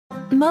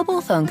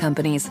Mobile phone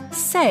companies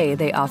say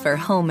they offer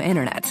home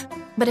internet.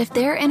 But if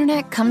their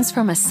internet comes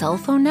from a cell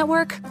phone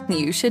network,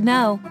 you should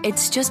know.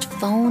 It's just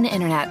phone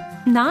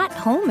internet, not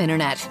home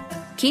internet.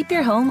 Keep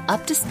your home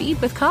up to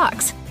speed with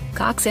Cox.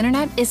 Cox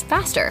internet is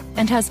faster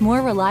and has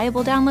more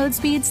reliable download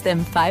speeds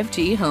than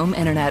 5G home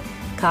internet.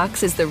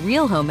 Cox is the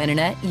real home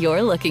internet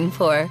you're looking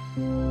for.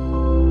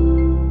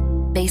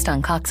 Based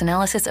on Cox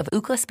analysis of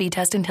Ookla speed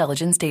test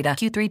intelligence data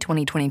Q3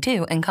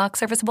 2022 and Cox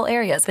serviceable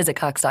areas, visit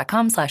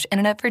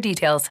cox.com/internet for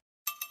details.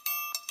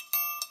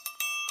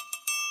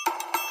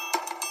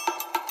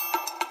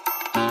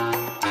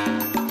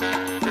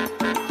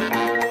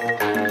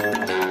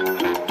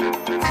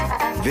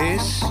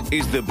 This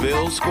is the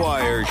Bill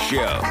Squire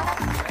Show.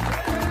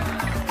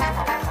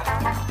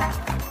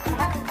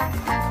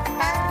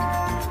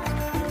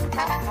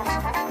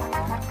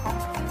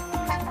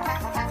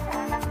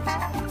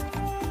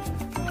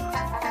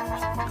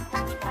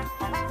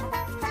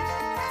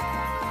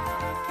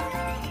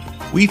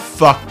 We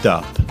fucked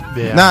up.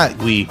 Yeah. Not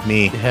we,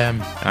 me.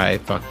 Him. I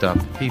fucked up.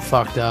 He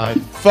fucked up.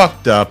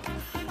 Fucked up.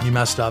 You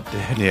messed up,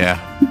 dude. Yeah.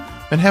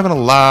 Been having a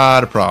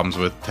lot of problems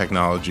with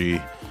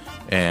technology.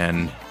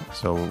 And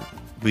so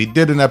we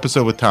did an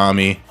episode with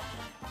Tommy.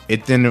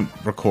 It didn't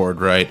record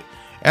right.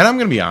 And I'm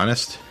going to be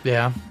honest.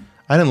 Yeah.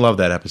 I didn't love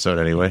that episode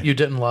anyway. You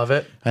didn't love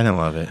it? I didn't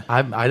love it.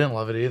 I didn't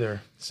love it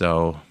either.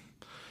 So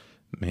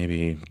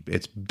maybe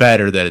it's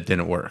better that it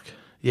didn't work.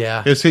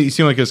 Yeah. It seemed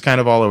like it was kind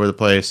of all over the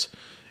place.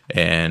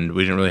 And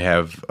we didn't really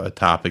have a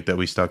topic that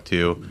we stuck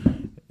to.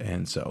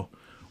 And so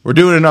we're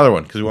doing another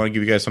one because we want to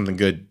give you guys something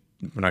good.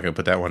 We're not going to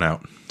put that one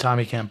out.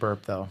 Tommy can't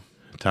burp, though.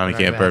 Tommy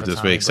can't burp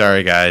this week.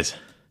 Sorry, guys.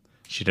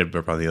 She did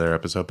burp on the other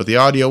episode. But the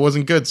audio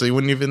wasn't good, so you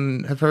wouldn't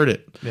even have heard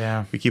it.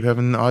 Yeah. We keep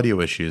having audio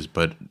issues,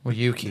 but... Well,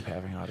 you keep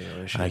having audio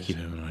issues. I keep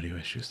having audio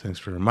issues. Thanks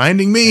for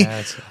reminding me.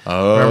 Yeah,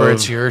 remember,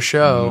 it's your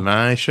show.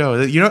 My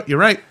show. You know, you're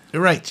right.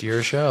 You're right. It's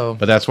your show.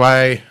 But that's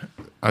why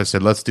I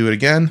said, let's do it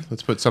again.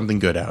 Let's put something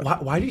good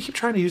out. Why do you keep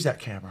trying to use that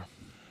camera?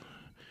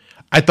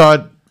 I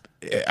thought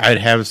I'd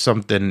have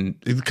something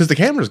because the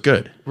camera's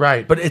good,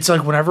 right? But it's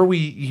like whenever we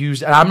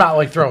use, and I'm not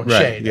like throwing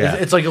shade. Yeah.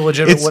 It's like a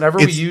legitimate. Whenever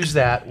we use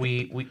that,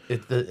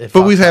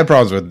 but we've had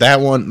problems with that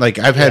one. Like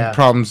I've had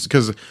problems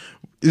because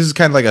this is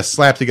kind of like a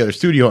slap together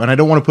studio, and I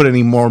don't want to put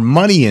any more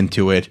money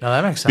into it. No,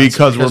 that makes sense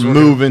because we're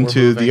moving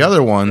to the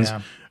other ones.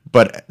 Yeah.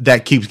 But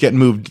that keeps getting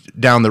moved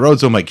down the road.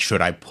 So I'm like,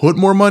 should I put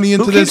more money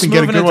into this and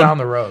get a good one? Down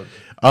the road?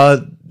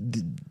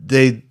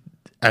 They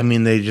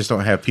just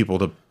don't have people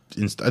to.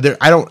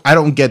 I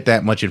don't get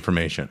that much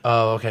information.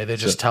 Oh, okay. They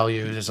just tell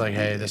you, just like,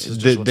 hey, this is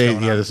just what's going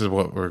on. Yeah, this is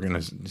what we're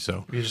gonna.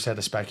 So you just had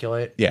to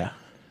speculate. Yeah.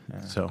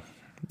 So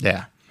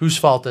yeah. Whose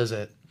fault is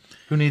it?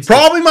 Who needs?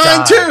 Probably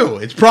mine too.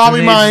 It's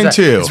probably mine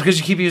too. It's because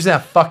you keep using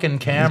that fucking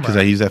camera. Because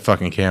I use that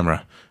fucking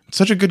camera. It's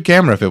such a good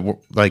camera. If it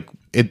like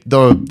it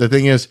though, the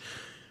thing is,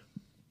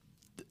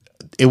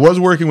 it was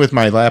working with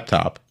my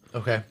laptop.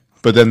 Okay.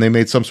 But then they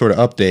made some sort of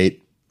update.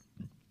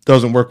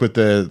 Doesn't work with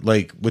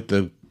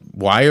the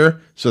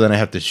wire, so then I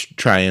have to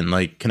try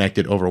and connect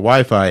it over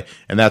Wi-Fi,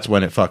 and that's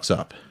when it fucks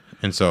up.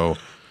 And so,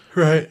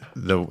 right,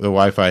 the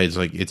Wi-Fi is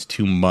it's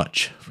too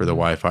much for the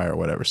Wi-Fi or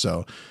whatever.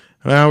 So,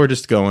 well, we're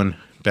just going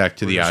back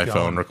to the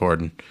iPhone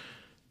recording.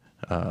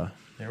 There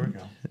we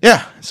go.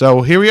 Yeah.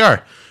 So here we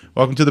are.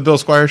 Welcome to the Bill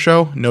Squire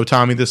Show. No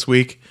Tommy this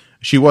week.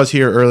 She was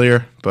here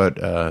earlier,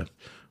 but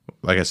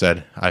like I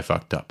said, I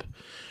fucked up.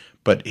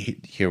 But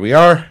here we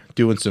are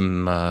doing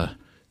some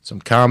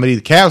comedy.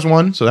 The Cavs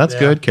won, so that's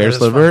good. Karis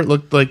LeVert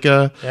looked like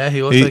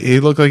he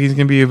looked like he's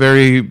going to be a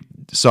very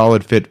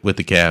solid fit with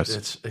the Cavs.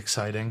 It's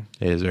exciting.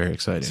 It is very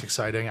exciting. It's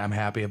exciting. I'm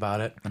happy about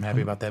it. I'm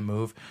happy about that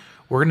move.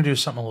 We're going to do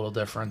something a little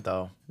different,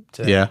 though.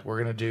 Today. Yeah.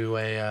 We're going to do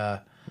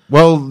a...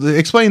 Well,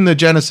 explain the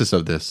genesis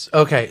of this.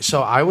 Okay,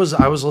 so I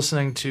was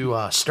listening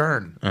to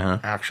Stern,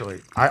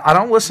 actually. I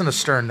don't listen to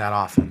Stern that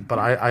often, but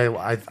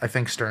I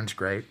think Stern's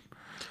great.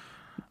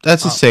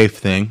 That's a safe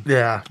thing.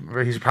 Yeah,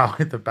 he's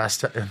probably the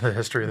best in the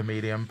history of the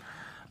medium.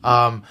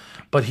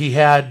 But he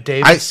had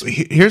David.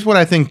 Here's what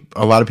I think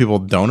a lot of people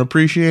don't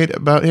appreciate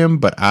about him,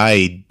 but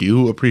I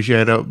do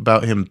appreciate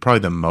about him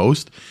probably the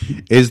most,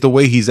 is the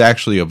way he's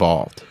actually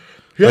evolved.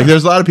 Yeah.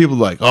 There's a lot of people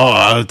like, oh,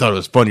 I thought it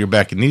was funnier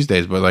back in these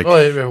days, but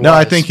no,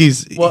 I think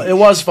he's. Well, it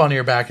was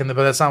funnier back in but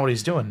that's not what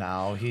he's doing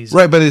now. He's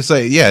right, but it's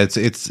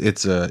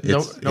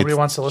nobody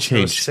wants to listen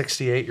to a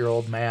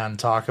 68-year-old man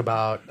talk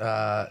about.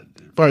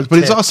 But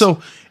it's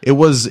also it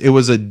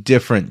was a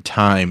different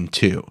time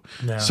too.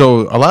 Yeah.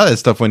 So a lot of that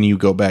stuff when you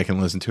go back and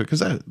listen to it,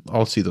 because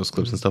I'll see those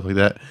clips and stuff like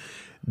that,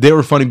 they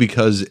were funny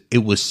because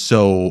it was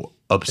so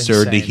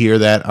absurd to hear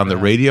that on the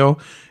radio.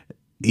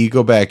 You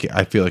go back,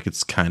 I feel like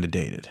it's kind of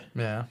dated.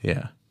 Yeah.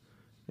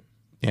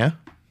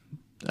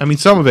 I mean,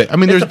 some of it. I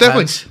mean, there's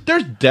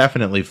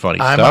definitely funny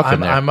stuff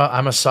in there.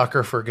 I'm a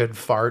sucker for good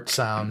fart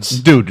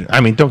sounds, dude. I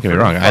mean, don't get me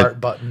wrong.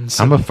 Fart buttons.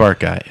 I'm a fart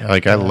guy.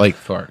 I like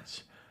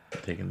farts. I'm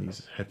taking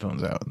these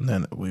headphones out, and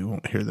then we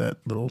won't hear that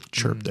little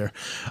chirp there.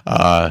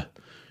 Yeah,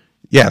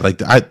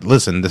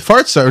 listen. The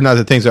farts are not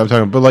the things that I'm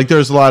talking about, but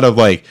there's a lot of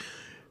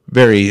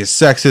very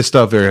sexist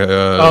stuff. Very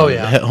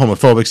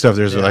homophobic stuff.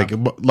 There's like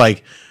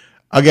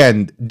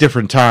again,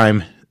 different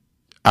time.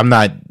 I'm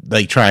not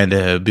like trying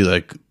to be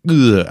like,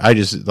 ugh. I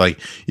just like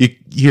you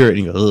hear it and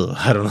you go, ugh,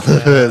 I don't know.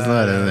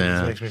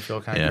 It makes me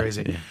feel kind of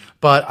crazy. Yeah.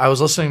 But I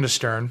was listening to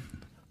Stern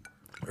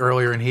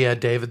earlier, and he had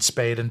David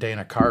Spade and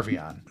Dana Carvey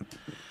on,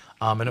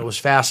 and it was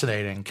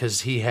fascinating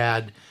because he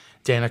had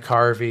Dana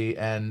Carvey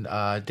and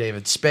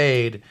David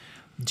Spade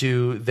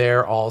do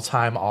their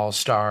all-time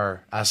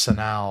all-star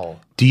SNL.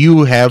 Do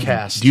you have?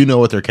 Cast. Do you know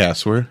what their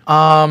casts were?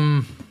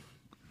 I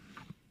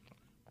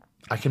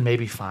can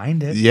maybe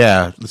find it.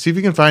 Yeah, let's see if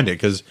you can find it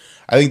because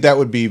I think that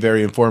would be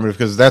very informative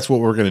because that's what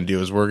we're going to do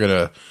is we're going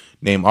to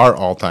name our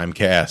all-time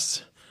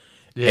casts.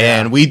 Yeah.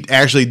 And we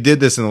actually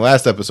did this in the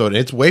last episode. And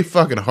it's way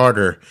fucking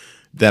harder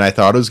than I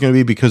thought it was going to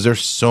be because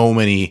there's so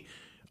many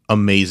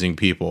amazing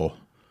people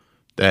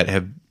that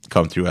have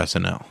come through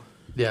SNL.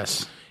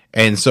 Yes.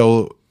 And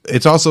so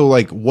it's also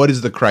like, what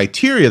is the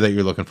criteria that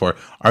you're looking for?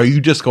 Are you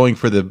just going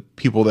for the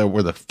people that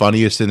were the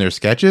funniest in their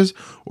sketches?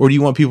 Or do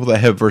you want people that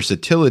have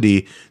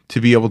versatility to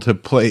be able to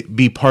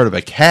be part of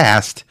a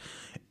cast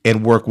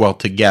and work well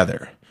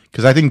together?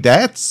 Because I think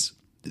that's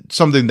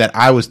something that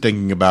I was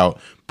thinking about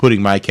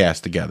putting my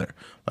cast together.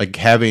 Like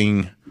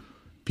having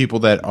people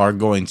that are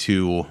going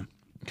to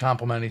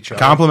complement each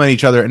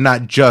other and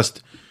not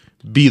just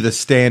be the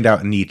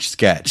standout in each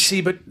sketch.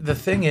 See, but the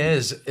thing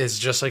is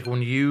just like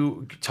when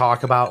you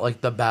talk about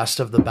like the best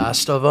of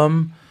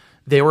them,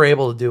 they were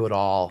able to do it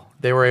all.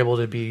 They were able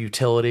to be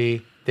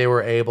utility. They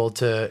were able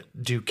to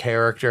do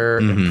character,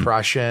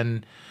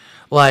 impression.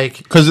 Like,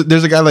 because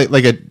there's a guy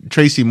like a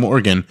Tracy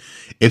Morgan.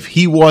 If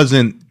he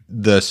wasn't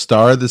the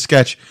star of the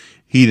sketch,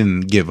 he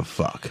didn't give a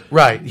fuck.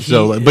 Right.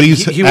 But he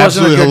was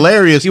absolutely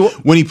hilarious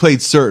when he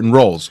played certain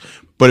roles.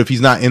 But if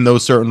he's not in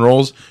those certain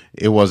roles,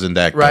 it wasn't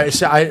that good. Right.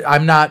 So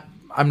I'm not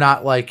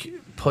like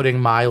putting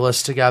my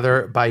list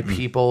together by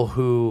people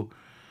who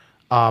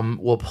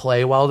will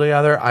play well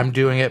together. I'm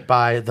doing it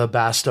by the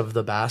best of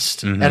the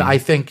best. And I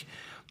think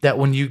that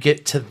when you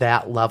get to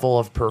that level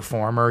of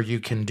performer,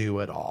 you can do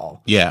it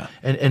all. Yeah.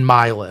 In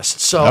my list.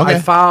 So I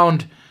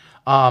found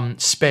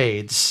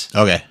Spades.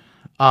 Okay.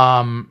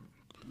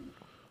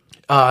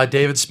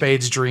 David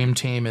Spade's dream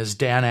team is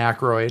Dan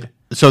Aykroyd.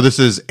 So this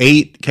is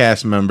 8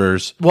 cast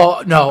members.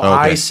 Well, no, okay.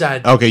 I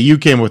said... Okay, you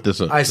came with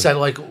this. I said,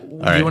 like, you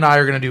and I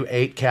are going to do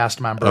 8 cast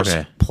members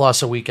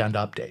plus a Weekend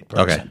Update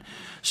person. Okay.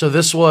 So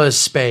this was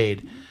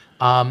Spade.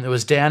 It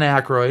was Dan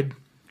Aykroyd,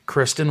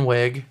 Kristen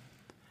Wiig,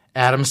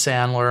 Adam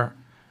Sandler,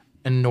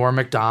 and Norm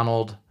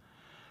Macdonald.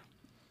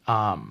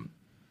 And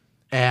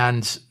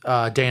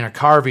Dana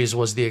Carvey's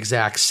was the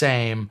exact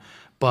same,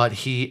 but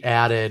he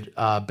added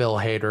Bill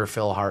Hader,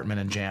 Phil Hartman,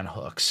 and Jan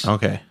Hooks.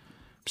 Okay.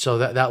 So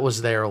that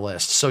was their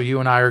list. So you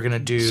and I are going to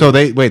do... So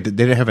they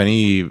didn't have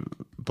any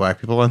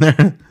black people on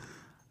there?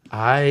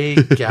 I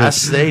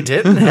guess they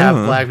didn't have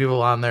black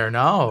people on there,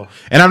 no.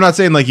 And I'm not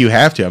saying like you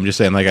have to. I'm just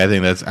saying like I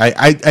think that's...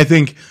 I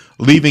think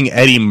leaving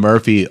Eddie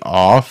Murphy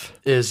off...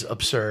 is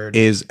absurd.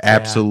 Is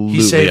absolutely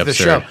He saved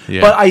absurd. The show.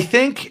 Yeah. But I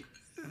think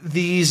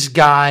these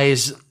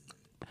guys,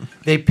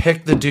 they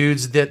picked the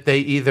dudes that they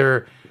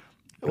either...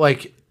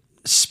 like...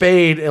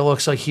 Spade, it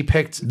looks like he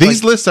picked...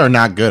 These lists are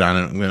not good on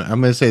it.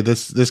 I'm going to say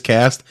this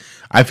cast,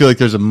 I feel like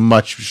there's a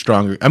much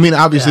stronger... I mean,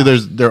 obviously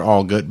they're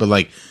all good, but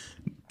like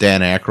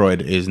Dan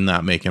Aykroyd is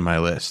not making my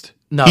list.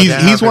 No,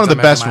 he's one of the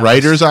best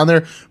writers on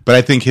there, but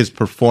I think his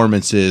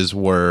performances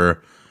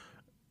were...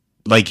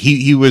 Like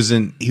he was a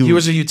utility He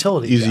was a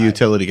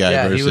utility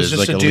guy versus he was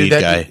just like a lead dude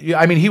guy.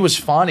 I mean, he was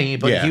funny,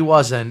 but he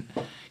wasn't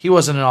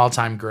an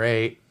all-time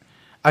great.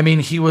 I mean,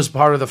 he was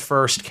part of the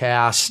first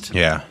cast.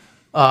 Yeah.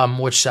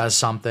 Which says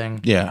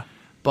something. Yeah.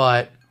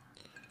 But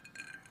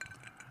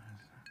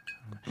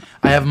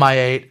I have my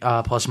 8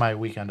 plus my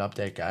Weekend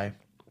Update guy.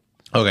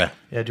 Okay.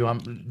 Yeah. Do you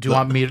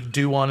want me to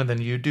do one and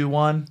then you do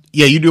one?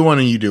 Yeah, you do one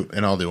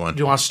and I'll do one.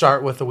 Do you want to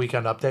start with the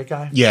Weekend Update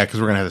guy? Yeah, because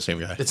we're gonna have the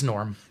same guy. It's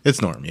Norm.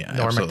 It's Norm. Yeah.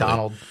 Norm absolutely.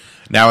 Macdonald.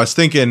 Now I was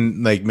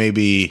thinking like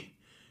maybe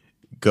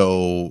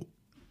go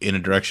in a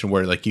direction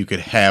where like you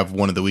could have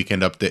one of the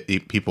Weekend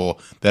Update people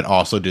that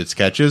also did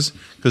sketches,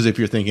 because if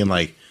you're thinking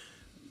like.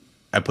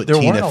 I put there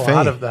Tina weren't Fey. A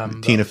lot of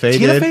them. Tina Fey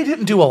Tina Fey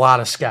didn't do a lot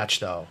of sketch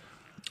though.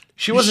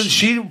 She wasn't.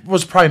 She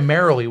was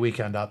primarily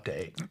Weekend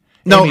Update.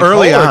 No, Amy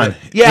early Poehler on. did.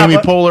 Yeah, Amy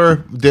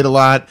Poehler did a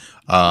lot.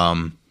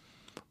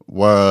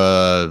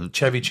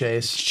 Chevy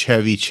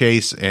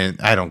Chase, and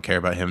I don't care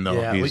about him though.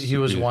 Yeah, he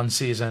was one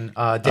season.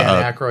 Dan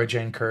Aykroyd,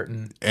 Jane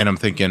Curtin, and I'm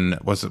thinking,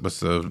 what's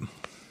the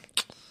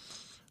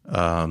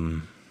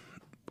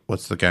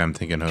guy I'm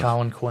thinking of?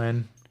 Colin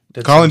Quinn.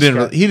 Colin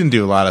didn't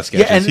do a lot of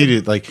sketches. Yeah, and he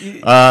did like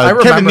Kevin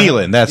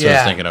Nealon. That's what I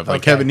was thinking of.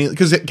 Like Kevin Nealon,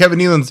 because Kevin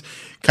Nealon's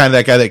kind of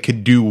that guy that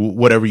could do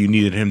whatever you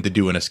needed him to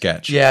do in a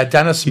sketch. Yeah,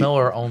 Dennis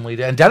Miller only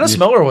did. And Dennis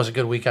Miller was a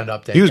good Weekend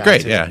Update. He was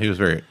great. Too. Yeah, he was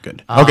very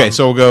good. Okay,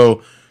 so we'll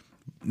go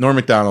Norm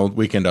Macdonald,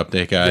 Weekend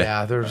Update guy.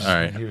 Yeah, all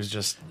right. He was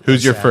just.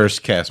 Who's your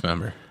first cast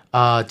member?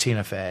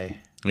 Tina Fey.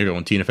 You're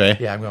going Tina Fey?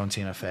 Yeah, I'm going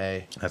Tina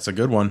Fey. That's a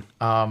good one.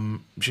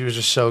 She was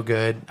just so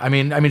good. I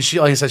mean, she,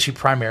 like I said, she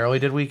primarily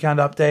did Weekend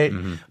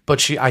Update,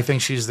 but I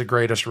think she's the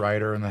greatest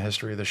writer in the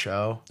history of the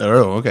show.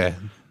 Oh, okay.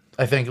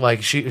 I think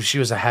like she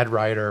was a head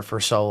writer for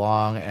so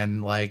long,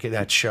 and like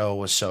that show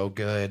was so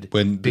good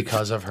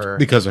because of her.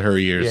 Because of her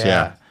years,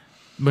 yeah.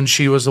 When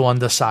she was the one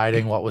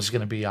deciding what was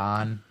going to be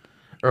on,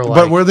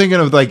 but we're thinking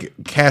of like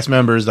cast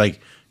members,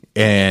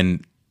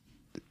 and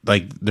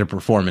their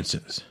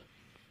performances.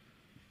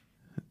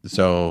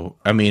 So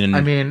I mean,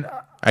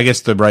 I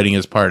guess the writing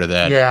is part of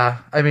that. Yeah,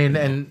 I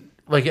mean,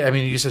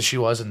 you said she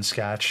was in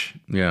sketch.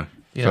 Yeah.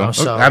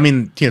 So I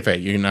mean, Tina Fey,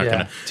 you're not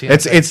gonna.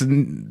 It's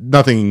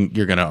nothing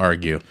you're gonna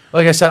argue.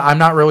 Like I said, I'm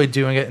not really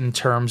doing it in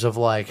terms of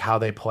like how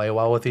they play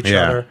well with each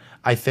other.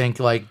 I think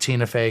like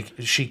Tina Fey,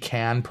 she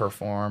can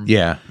perform.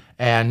 Yeah.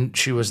 And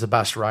she was the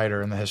best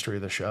writer in the history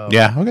of the show.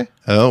 Yeah. Okay.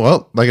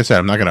 Well, like I said,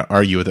 I'm not gonna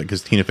argue with it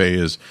because Tina Fey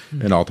is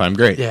an all-time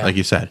great. Yeah. Like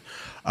you said.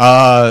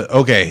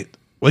 Okay.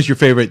 What's your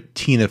favorite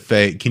Tina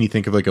Fey? Can you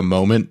think of like a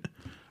moment?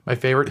 My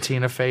favorite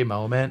Tina Fey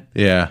moment?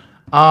 Yeah.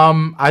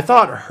 I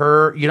thought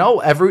her,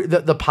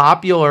 the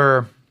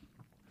popular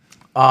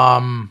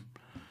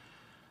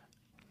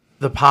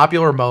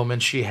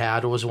moment she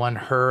had was when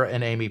her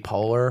and Amy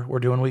Poehler were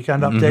doing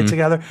Weekend Update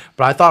together.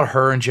 But I thought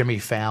her and Jimmy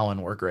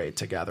Fallon were great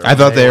together. I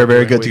thought they were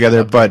very good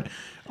together. But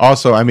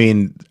also, I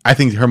mean, I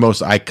think her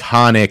most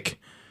iconic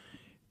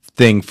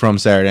thing from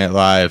Saturday Night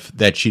Live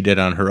that she did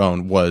on her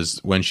own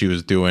was when she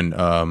was doing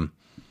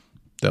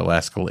the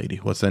Alaska lady.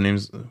 What's that name?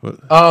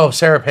 Oh,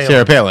 Sarah Palin.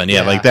 Sarah Palin.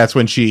 Yeah, like that's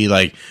when she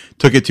like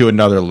took it to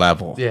another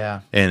level.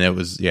 Yeah, and it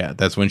was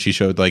that's when she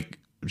showed like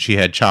she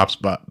had chops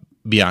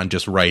beyond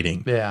just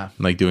writing. Yeah,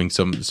 like doing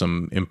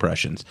some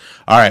impressions.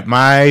 All right,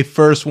 my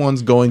first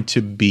one's going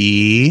to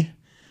be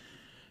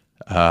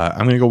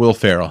I'm going to go Will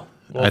Ferrell.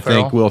 I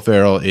think Will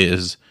Ferrell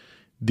is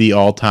the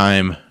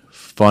all-time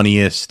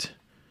funniest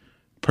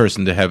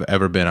person to have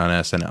ever been on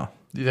SNL.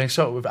 Do you think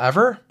so?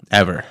 Ever?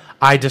 Ever.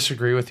 I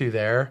disagree with you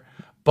there.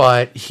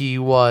 But he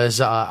was,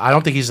 I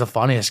don't think he's the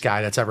funniest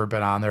guy that's ever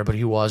been on there, but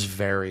he was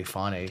very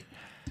funny.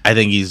 I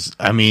think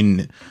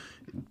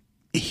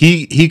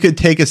he could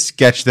take a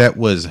sketch that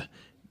was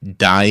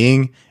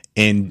dying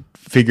and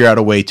figure out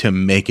a way to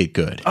make it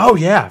good. Oh,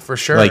 yeah, for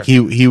sure. Like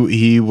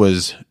he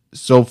was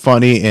so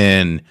funny,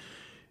 and,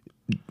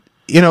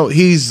 he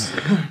was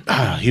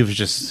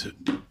just,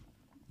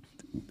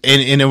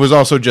 and it was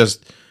also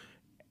just,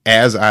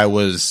 as I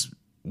was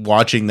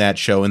watching that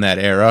show in that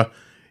era,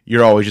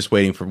 you're always just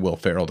waiting for Will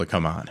Ferrell to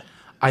come on.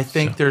 I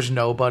think there's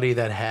nobody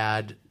that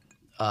had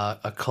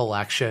a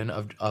collection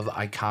of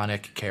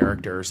iconic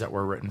characters that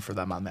were written for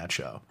them on that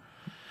show.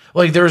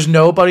 Like, there's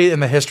nobody in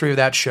the history of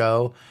that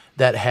show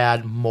that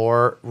had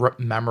more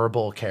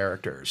memorable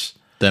characters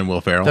than Will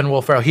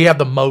Ferrell. He had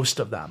the most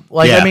of them.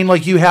 Like, I mean,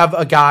 like you have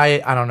a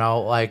guy, I don't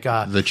know, like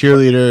the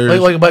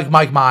cheerleaders, like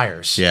Mike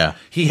Myers. Yeah,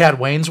 he had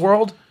Wayne's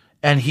World,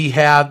 and he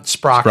had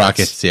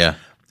Sprockets. Yeah.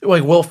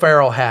 Like Will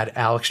Ferrell had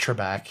Alex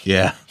Trebek.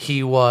 Yeah,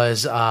 he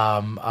was,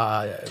 and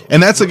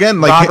that's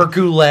again like Robert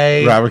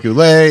Goulet,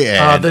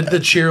 and the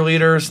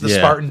cheerleaders, the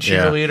Spartan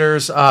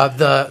cheerleaders,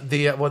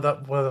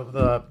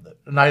 the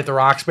Night at the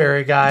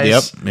Roxbury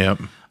guys.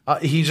 Yep.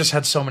 He just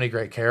had so many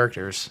great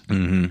characters.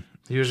 Mm-hmm.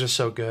 He was just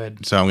so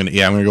good. So I'm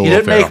gonna go. He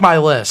didn't make my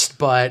list,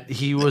 but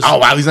he was. Oh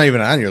wow, he's not even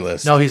on your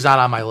list. No, he's not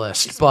on my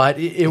list, but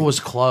it was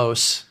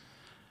close.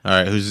 All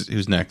right,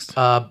 who's next?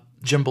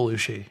 Jim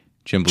Belushi.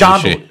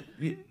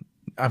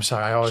 I'm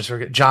sorry, I always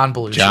forget. John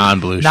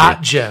Belushi.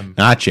 Not Jim.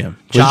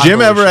 Was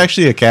Jim ever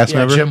actually a cast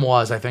member? Jim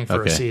was, I think,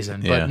 for a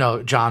season. But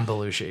no, John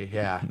Belushi,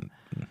 yeah.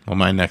 Well,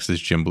 my next is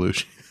Jim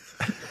Belushi.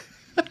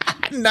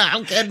 No,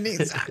 I'm kidding.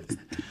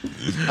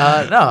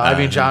 I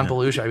mean, John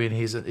Belushi, I mean,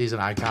 he's an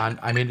icon.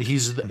 I mean,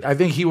 I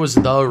think he was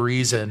the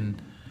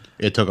reason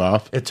it took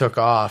off.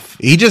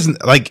 He just,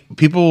 like,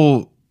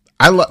 people,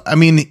 I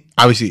mean,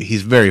 obviously,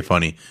 he's very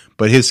funny,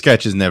 but his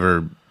sketches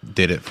never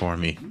did it for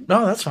me.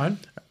 No, that's fine.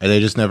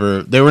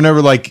 They were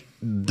never like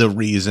the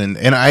reason.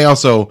 And I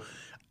also,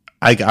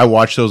 I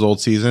watched those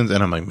old seasons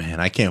and I'm like, man,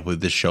 I can't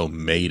believe this show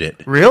made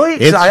it.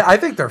 Really? I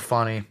think they're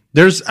funny.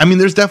 There's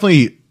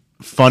definitely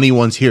funny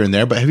ones here and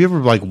there, but have you ever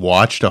like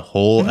watched a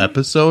whole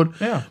episode?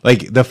 Yeah.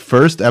 Like the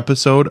first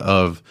episode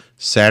of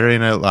Saturday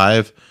Night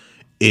Live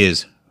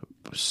is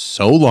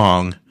so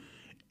long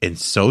and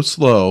so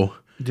slow.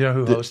 Do you know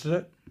who hosted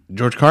it?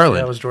 George Carlin.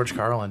 Yeah, it was George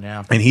Carlin,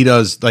 yeah. And he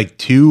does like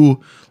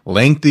 2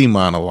 lengthy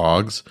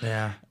monologues.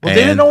 Yeah. Well,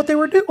 they didn't know what they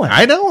were doing.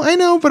 I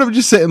know, but I'm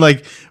just saying,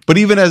 like, but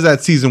even as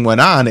that season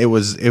went on, it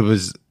was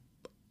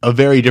a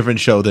very different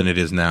show than it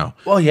is now.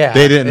 Well, yeah.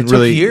 They didn't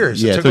really. Took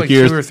years. Yeah, it took like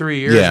years. 2 or 3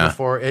 years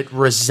before it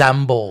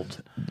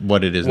resembled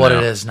what it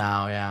is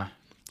now, yeah.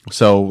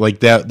 So,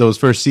 like, those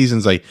first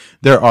seasons, like,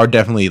 there are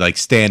definitely, like,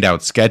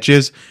 standout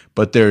sketches,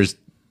 but there's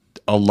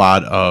a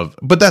lot of,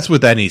 but that's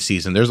with any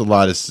season. There's a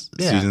lot of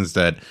seasons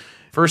that.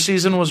 First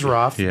season was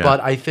rough,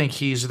 but I think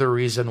he's the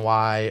reason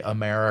why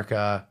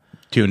America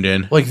tuned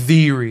in. Like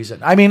the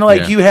reason. I mean,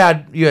 like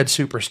Yeah. you had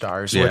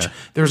superstars, Yeah. which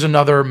there's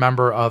another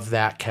member of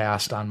that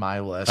cast on my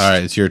list. All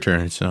right, it's your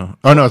turn. So,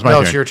 oh no, it's my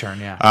turn. It's your turn.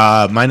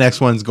 Yeah. My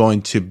next one's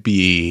going to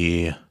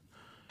be,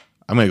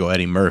 I'm going to go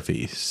Eddie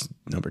Murphy's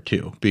number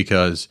 2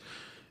 because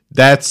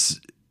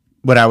that's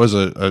when I was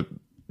a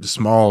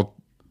small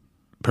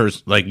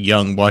person, like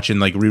young, watching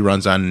like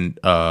reruns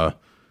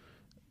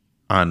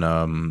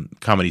on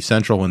Comedy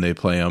Central when they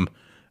play them.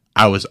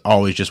 I was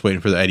always just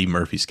waiting for the Eddie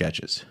Murphy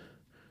sketches.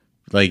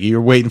 Like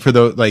you're waiting for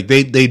those, like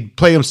they'd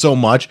play them so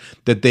much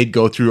that they'd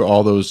go through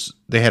all those.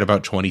 They had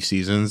about 20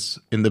 seasons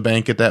in the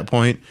bank at that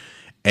point,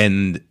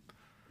 and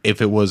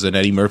if it was an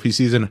Eddie Murphy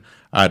season,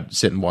 I'd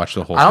sit and watch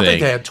the whole thing. I don't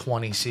think they had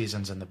 20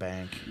 seasons in the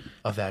bank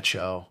of that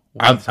show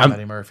when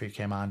Eddie Murphy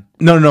came on.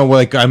 No,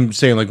 like I'm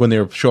saying, like when they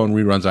were showing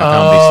reruns on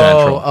Comedy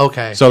Central.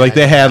 Okay. So like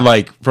they had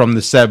like from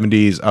the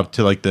 70s up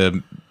to like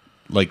the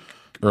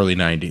early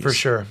 90s. For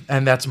sure.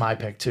 And that's my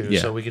pick too.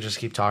 Yeah. So we could just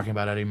keep talking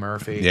about Eddie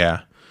Murphy.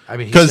 Yeah. I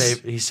mean,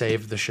 he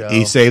saved the show.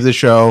 He saved the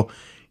show.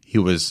 He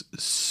was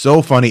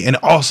so funny and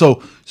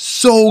also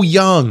so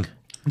young.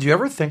 Do you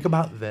ever think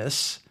about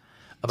this?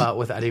 About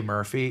with Eddie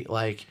Murphy?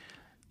 Like,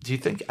 do you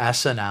think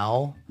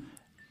SNL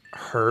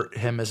hurt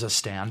him as a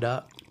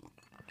stand-up?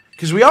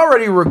 Because we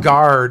already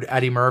regard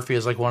Eddie Murphy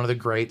as like one of the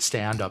great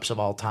stand-ups of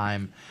all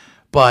time.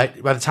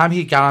 But by the time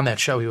he got on that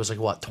show, he was like,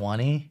 what,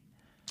 20?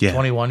 Yeah.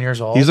 21 years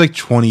old? He's like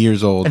 20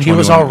 years old. And he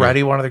was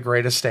already one of the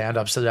greatest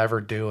stand-ups to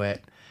ever do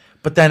it.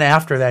 But then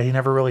after that, he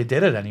never really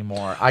did it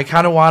anymore. I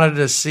kind of wanted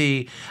to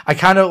see. I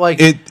kind of like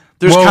it.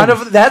 There's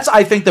that's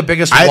I think the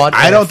biggest.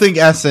 I don't think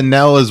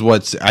SNL is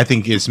what's. I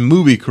think his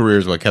movie career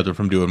is what kept him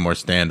from doing more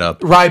stand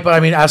up. Right, but I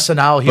mean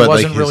SNL, he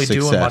wasn't really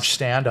doing much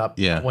stand up.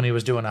 Yeah. When he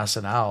was doing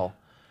SNL.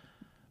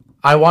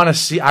 I want to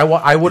see.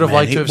 I would have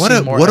liked to have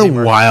seen more. What a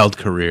wild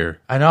career!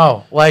 I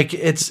know. Like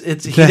it's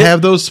to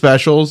have those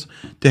specials,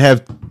 to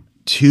have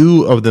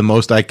 2 of the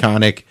most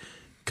iconic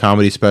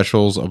comedy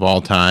specials of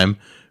all time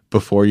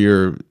before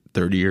you're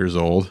 30 years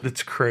old.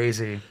 It's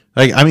crazy.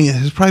 Like, I mean, it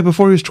was probably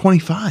before he was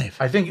 25.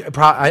 I think,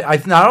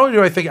 not only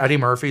do I think Eddie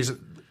Murphy's,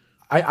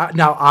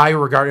 I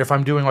regard, if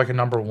I'm doing like a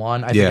number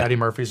 1, I think Eddie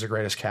Murphy's the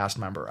greatest cast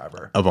member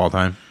ever. Of all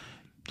time.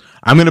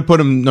 I'm going to put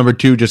him number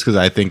 2 just because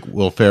I think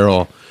Will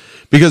Ferrell,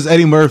 because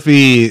Eddie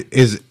Murphy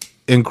is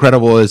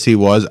incredible as he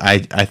was, I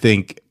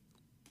think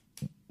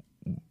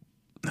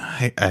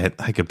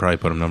I could probably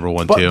put him number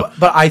 1 too.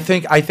 But I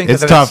think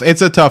it's tough.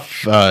 It's a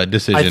tough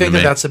decision. I think to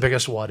make. that's the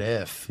biggest what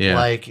if. Yeah.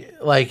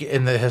 Like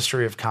in the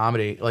history of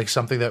comedy, like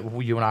something that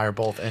you and I are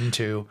both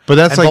into. But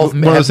that's like one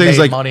of those things,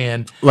 like money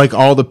in. Like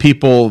all the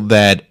people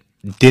that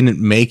didn't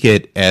make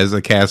it as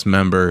a cast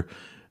member,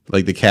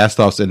 like the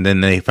cast-offs, and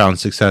then they found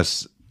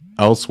success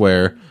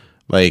elsewhere,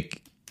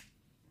 like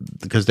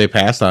because they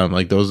passed on them.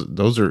 Like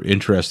those are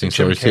interesting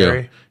stories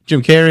too.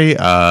 Jim Carrey,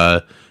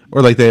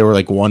 or like they were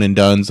like one and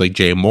dones, like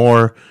Jay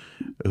Moore,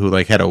 who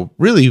like had a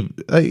really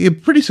a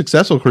pretty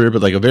successful career,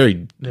 but like a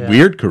very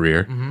weird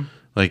career. Mm-hmm.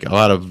 Like a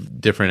lot of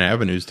different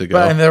avenues to go.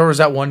 But, and there was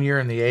that one year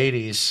in the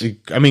 80s.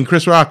 I mean,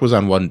 Chris Rock was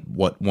on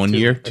one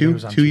year? Two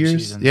years?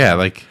 Seasons. Yeah,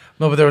 like...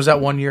 No, but there was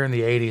that one year in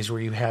the 80s where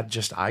you had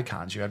just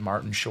icons. You had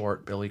Martin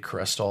Short, Billy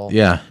Crystal,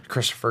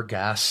 Christopher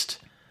Guest.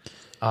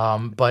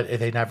 But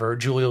they never...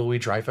 Julia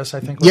Louis-Dreyfus, I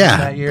think, was in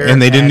that year.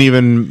 And it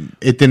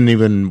didn't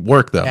even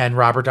work, though. And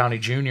Robert Downey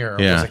Jr.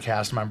 was a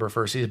cast member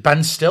for a season.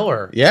 Ben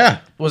Stiller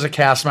was a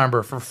cast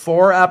member for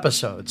 4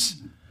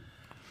 episodes.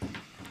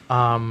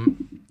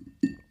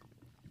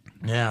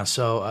 Yeah,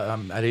 so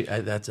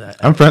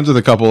I'm friends with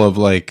a couple of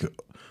like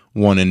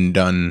one and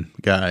done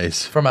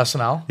guys from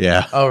SNL.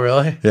 Yeah. Oh,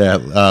 really? Yeah.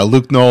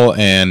 Luke Knoll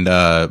and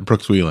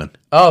Brooks Wheelan.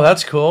 Oh,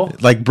 that's cool.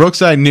 Like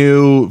Brooks, I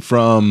knew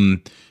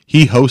from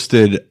he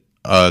hosted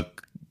a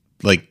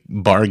like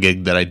bar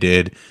gig that I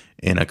did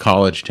in a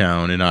college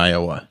town in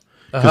Iowa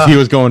because he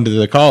was going to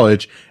the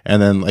college,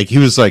 and then like he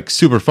was like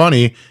super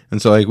funny,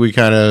 and so like we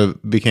kind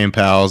of became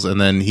pals,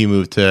 and then he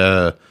moved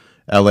to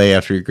LA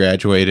after he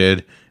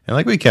graduated. And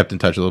like we kept in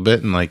touch a little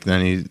bit, and like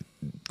then he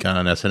got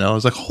on SNL. I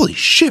was like, "Holy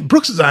shit,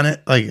 Brooks is on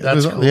it!" Like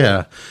that's cool.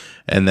 Yeah.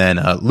 And then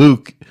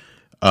Luke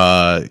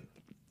was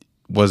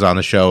on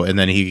the show, and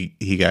then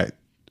he got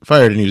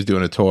fired, and he was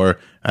doing a tour,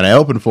 and I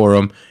opened for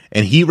him,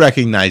 and he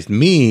recognized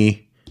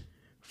me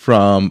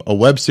from a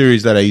web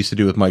series that I used to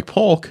do with Mike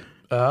Polk.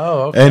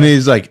 Oh, okay. And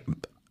he's like,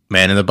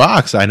 "Man in the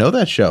Box, I know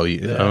that show.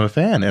 I'm a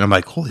fan." And I'm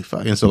like, "Holy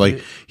fuck!" And so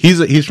like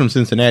he's from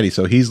Cincinnati,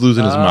 so he's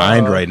losing his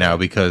mind right now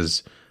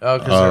because. Oh,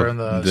 because they're in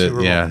the Super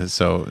Bowl. Yeah,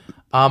 so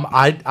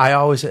I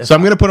always so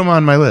I'm gonna put him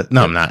on my list.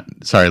 No, I'm not.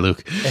 Sorry,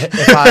 Luke.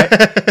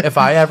 If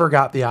I ever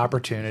got the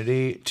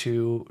opportunity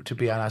to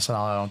be on SNL,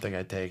 I don't think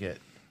I'd take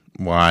it.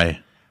 Why?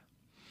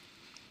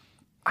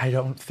 I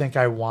don't think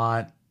I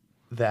want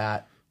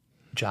that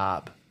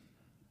job.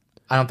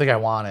 I don't think I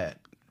want it.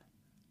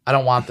 I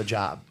don't want the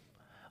job.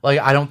 Like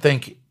I don't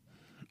think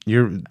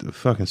you're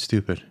fucking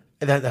stupid.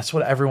 That's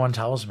what everyone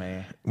tells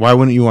me. Why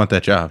wouldn't you want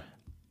that job?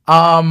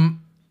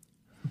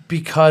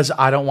 Because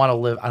I don't want to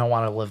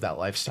live that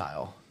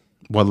lifestyle.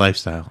 What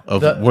lifestyle?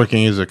 Of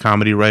working as a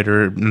comedy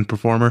writer and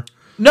performer?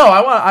 No,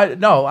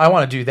 I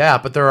want to do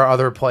that, but there are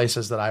other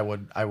places that I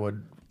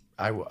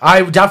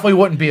definitely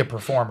wouldn't be a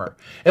performer.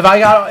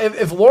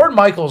 If Lorne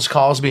Michaels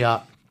calls me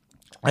up,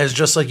 it's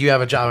just like, you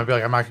have a job, I'd be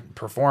like, I'm not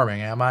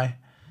performing, am I?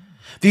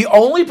 The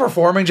only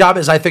performing job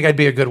is, I think I'd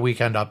be a good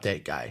Weekend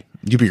Update guy.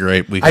 You'd be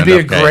great.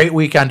 Great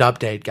Weekend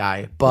Update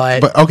guy,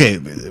 but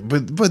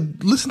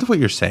listen to what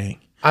you're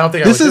saying. I don't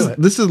think I would do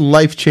it. This is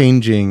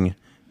life-changing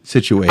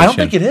situation. I don't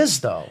think it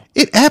is, though.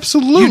 It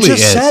absolutely is. You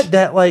just said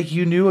that, like,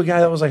 you knew a guy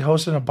that was like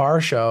hosting a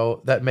bar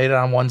show that made it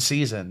on one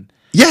season.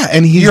 Yeah,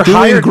 and you're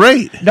doing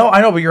great. No,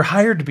 I know, but you're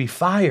hired to be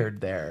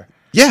fired there.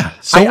 Yeah,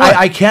 so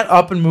I can't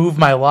up and move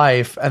my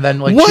life, and then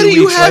like 2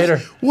 weeks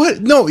later,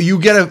 what? No, you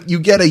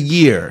get a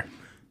year.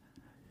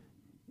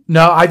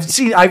 No,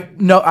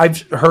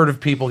 I've heard of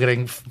people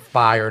getting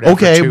fired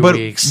after 2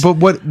 weeks. But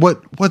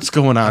what's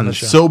going on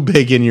so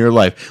big in your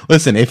life?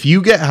 Listen, if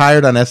you get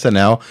hired on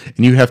SNL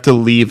and you have to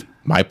leave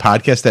my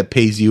podcast that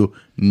pays you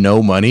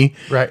no money,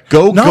 right?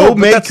 Go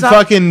make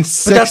fucking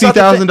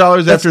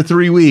 $60,000 after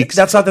 3 weeks.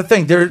 That's not the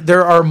thing.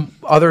 There are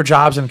other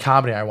jobs in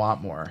comedy I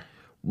want more.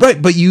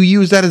 Right, but you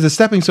use that as a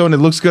stepping stone. It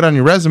looks good on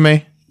your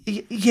resume.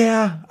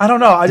 Yeah, I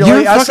don't know.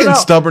 You're fucking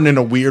stubborn in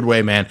a weird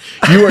way, man.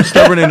 You are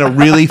stubborn in a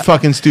really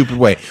fucking stupid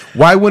way.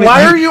 Why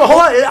are you?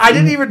 Hold on, I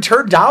didn't even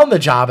turn down the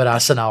job at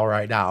SNL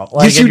right now.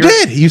 Like, yes, you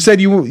did. You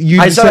said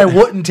you. I said I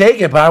wouldn't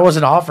take it, but I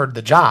wasn't offered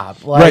the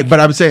job. Like, right, but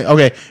I'm saying,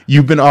 okay,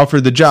 you've been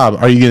offered the job.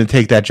 Are you going to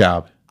take that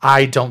job?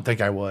 I don't think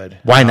I would.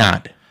 Why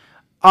not?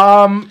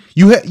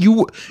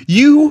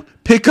 You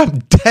pick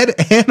up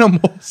dead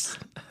animals.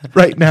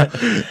 Right now,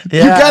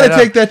 you got to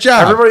take that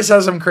job. Everybody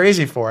says I'm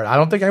crazy for it. I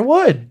don't think I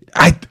would.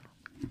 I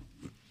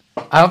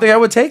don't think I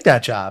would take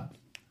that job.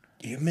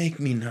 You make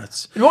me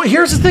nuts. Well,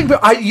 here's the thing, but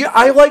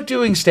I like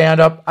doing stand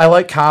up. I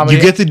like comedy.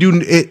 You get to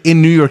do it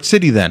in New York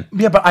City, then.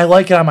 Yeah, but I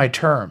like it on my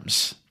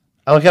terms.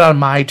 I like it on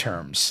my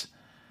terms.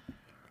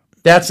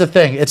 That's the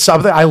thing. It's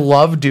something I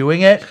love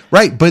doing it.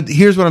 Right, but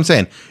here's what I'm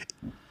saying.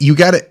 You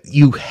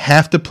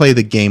have to play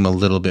the game a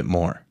little bit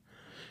more,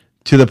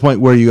 to the point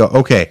where you go,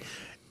 okay.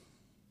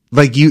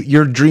 Like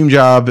your dream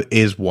job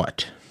is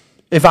what?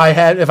 If I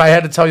had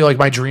to tell you, like,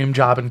 my dream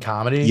job in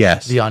comedy,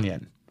 yes, The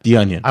Onion. The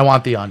Onion. I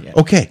want The Onion.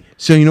 Okay,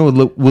 so you know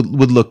what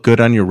would look good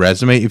on your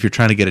resume if you're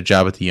trying to get a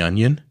job at The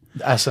Onion?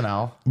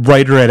 SNL.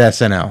 Writer at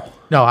SNL.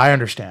 No, I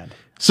understand.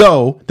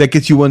 So that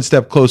gets you one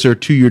step closer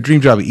to your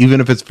dream job, even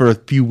if it's for a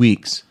few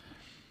weeks.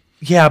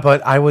 Yeah,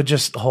 but I would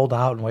just hold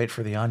out and wait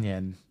for The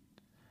Onion.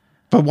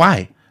 But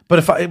why?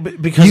 But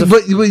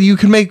but you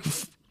can make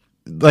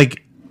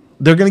like.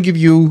 They're going to give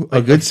you a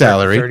good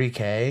salary.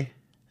 $30K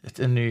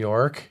in New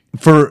York.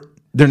 Do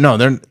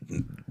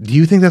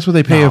you think that's what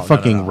they pay a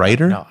fucking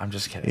writer? No, I'm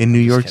just kidding. In New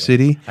York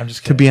City? I'm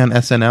just kidding. To be on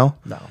SNL?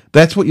 No.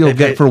 That's what you'll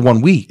get for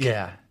 1 week.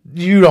 Yeah.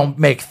 You don't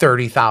make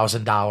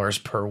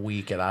 $30,000 per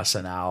week at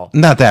SNL.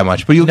 Not that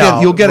much, but you'll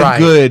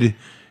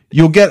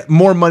get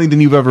more money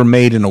than you've ever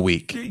made in a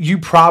week. You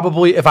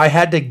probably, if I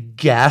had to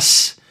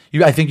guess,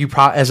 I think you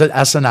probably, as an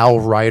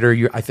SNL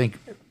writer, I think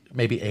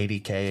maybe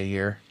 $80K a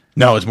year.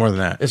 No, it's more than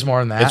that. It's more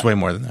than that? It's way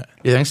more than that.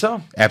 You think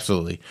so?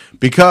 Absolutely.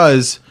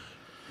 Because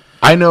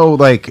I know,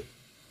 like,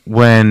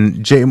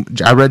 when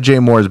I read Jay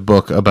Moore's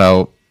book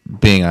about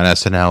being on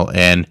SNL,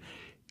 and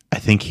I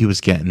think he was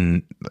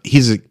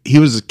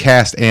a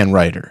cast and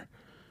writer.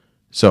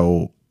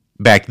 So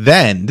back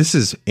then, this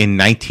is in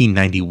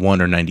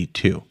 1991 or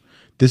 92.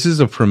 This is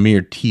a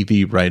premier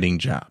TV writing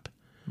job.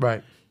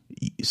 Right.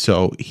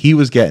 So he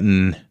was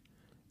getting,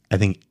 I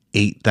think,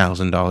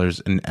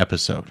 $8,000 an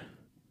episode.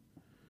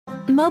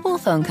 Mobile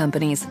phone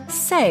companies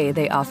say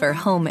they offer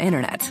home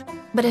internet.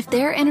 But if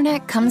their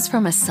internet comes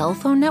from a cell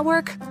phone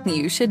network,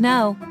 you should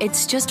know.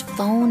 It's just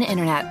phone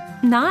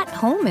internet, not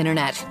home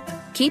internet.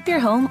 Keep your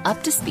home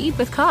up to speed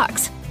with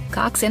Cox.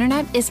 Cox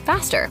internet is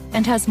faster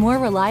and has more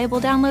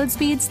reliable download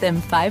speeds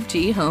than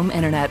 5G home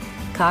internet.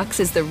 Cox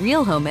is the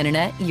real home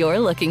internet you're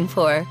looking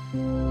for.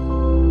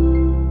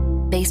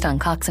 Based on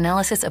Cox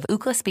analysis of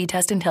Ookla speed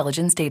test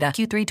intelligence data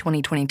Q3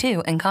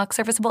 2022 and Cox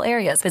serviceable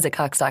areas, visit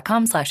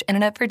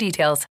cox.com/internet for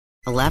details.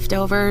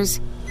 Leftovers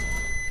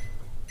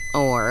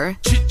or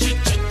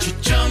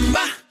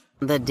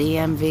the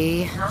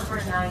DMV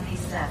number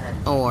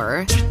 97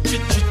 or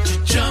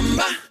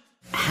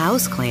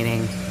house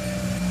cleaning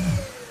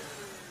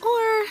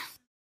or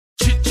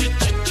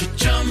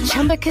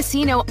Chumba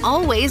Casino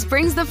always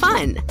brings the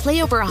fun.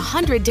 Play over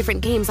 100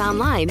 different games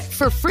online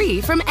for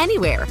free from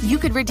anywhere. You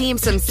could redeem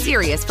some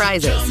serious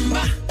prizes.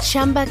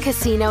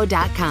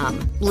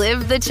 ChumbaCasino.com.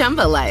 Live the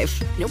Chumba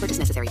life. No purchase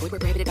necessary. Void where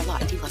prohibited by law.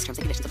 18+ terms and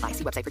conditions apply.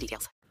 See website for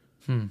details.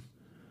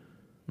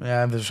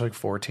 Yeah, there's like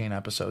 14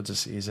 episodes a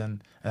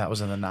season, and that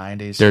was in the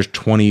 90s. There's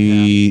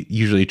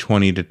usually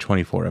 20 to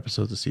 24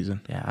 episodes a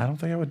season. Yeah, I don't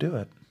think I would do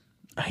it.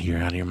 You're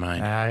out of your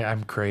mind.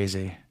 I'm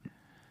crazy.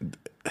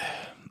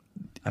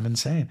 I'm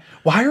insane.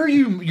 Why are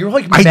you're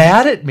like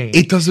mad at me?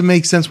 It doesn't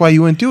make sense why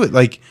you wouldn't do it.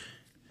 Like,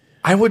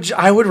 I would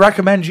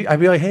recommend you. I'd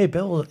be like, hey,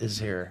 Bill is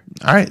here.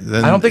 All right.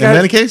 Then, I don't think in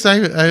any case,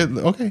 I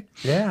okay.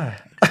 Yeah.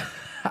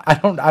 I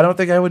don't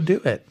think I would do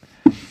it.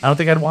 I don't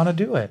think I'd want to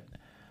do it.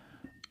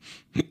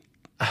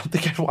 I don't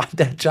think I'd want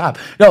that job.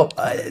 No,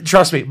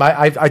 trust me.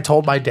 I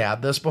told my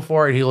dad this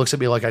before, and he looks at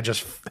me like I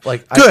just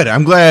like. Good.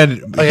 I'm glad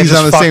he's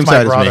on the same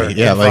side as me.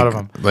 Yeah,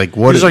 like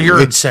what? He's like,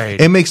 you're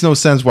insane. It makes no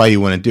sense why you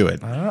wouldn't do it.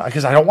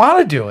 Because I don't want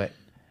to do it.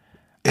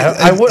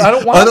 I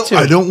don't want to.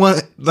 I don't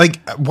want.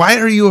 Like, why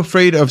are you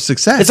afraid of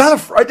success? It's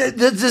not.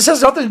 This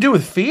has nothing to do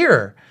with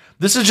fear.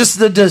 This is just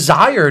the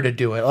desire to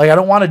do it. Like, I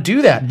don't want to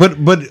do that. But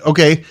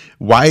okay,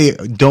 why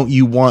don't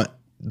you want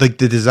like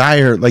the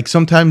desire? Like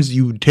sometimes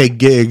you take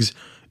gigs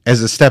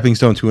as a stepping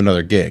stone to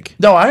another gig.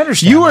 No, I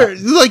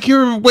understand.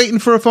 You're waiting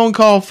for a phone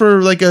call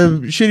for like a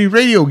shitty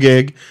radio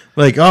gig.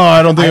 Like, oh,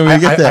 I don't think I'm gonna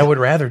get that. I would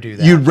rather do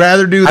that. You'd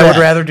rather do that. I would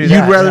rather do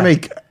that. You'd rather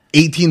make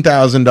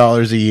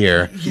 $18,000 a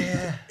year.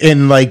 Yeah.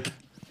 And like,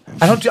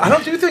 I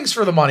don't do things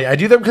for the money. I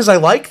do them because I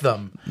like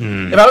them.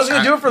 If I was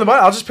going to do it for the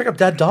money, I'll just pick up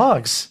dead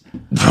dogs.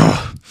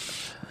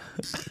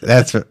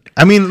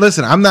 I mean,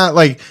 listen, I'm not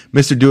like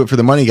Mr. Do It for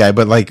the Money guy,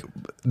 but like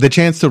the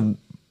chance to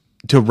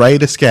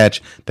write a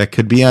sketch that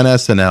could be on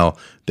SNL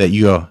that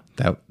you go,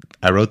 that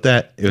I wrote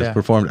that, it was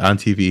performed on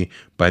TV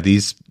by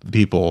these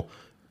people.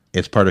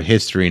 It's part of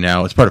history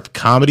now. It's part of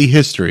comedy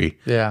history.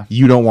 Yeah.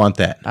 You don't want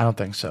that. I don't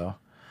think so.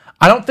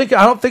 I don't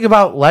think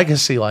about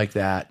legacy like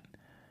that.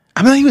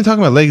 I'm not even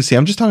talking about legacy.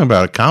 I'm just talking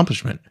about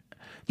accomplishment.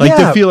 Like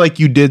to feel like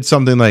you did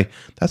something like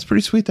that's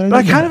pretty sweet. But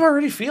I kind of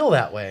already feel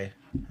that way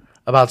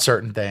about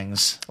certain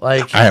things.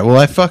 Like, all right, well,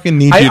 I fucking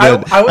need you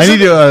to. I need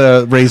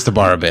to raise the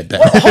bar a bit.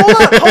 Then. Well,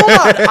 hold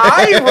on.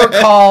 I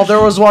recall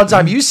there was one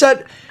time you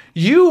said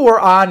you were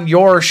on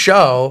your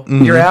show,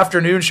 your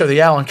afternoon show,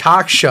 the Alan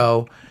Cox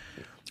show,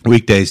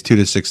 weekdays 2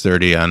 to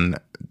 6:30 on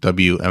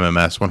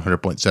WMMS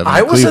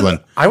 100.7 Cleveland.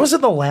 I was in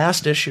the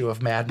last issue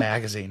of Mad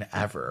Magazine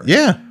ever.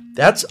 Yeah.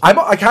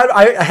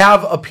 I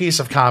have a piece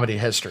of comedy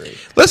history.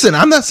 Listen,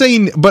 I'm not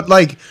saying, but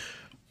like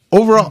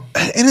overall,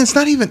 and it's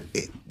not even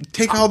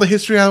take all the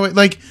history out of it.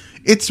 Like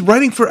it's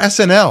writing for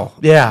SNL.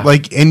 Yeah.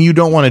 Like, and you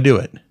don't want to do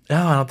it.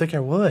 No, I don't think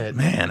I would.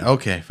 Man,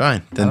 okay,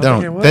 fine. Then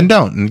don't. Then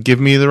don't. And give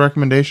me the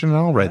recommendation and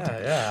I'll write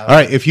it. Yeah. All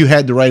right. If you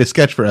had to write a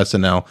sketch for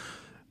SNL,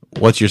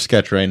 what's your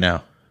sketch right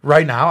now?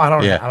 Right now, I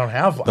don't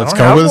have one. Let's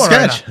come up with a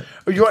sketch.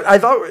 Right, I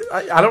thought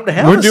I don't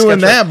have. We're doing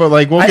that, but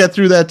like we'll get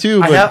through that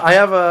too. But I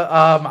have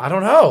a I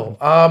don't know.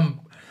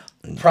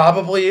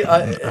 Probably.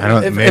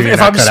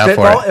 If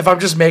I'm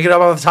just making it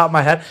up off the top of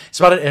my head, it's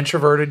about an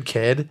introverted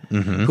kid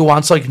who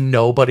wants like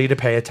nobody to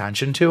pay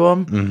attention to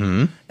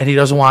him, and he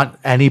doesn't want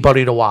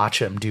anybody to watch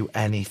him do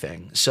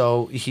anything.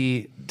 So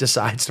he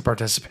decides to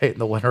participate in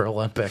the Winter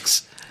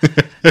Olympics.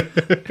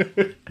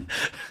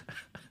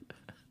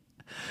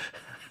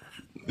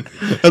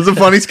 That's a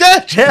funny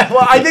sketch. Yeah,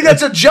 well, I think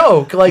that's a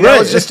joke. Like that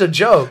was just a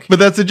joke. But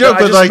that's a joke.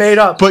 But like, made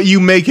up. But you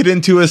make it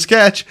into a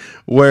sketch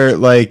where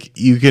like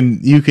you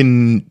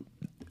can.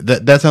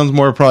 That sounds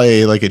more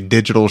probably like a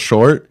digital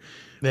short.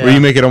 Yeah. Where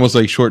you make it almost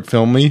like short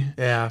filmy.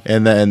 Yeah.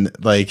 And then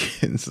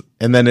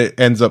it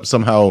ends up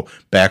somehow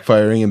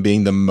backfiring and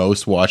being the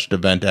most watched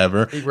event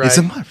ever. Right. He's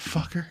a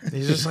motherfucker.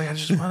 He's just like, I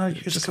just want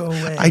to just go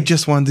away. I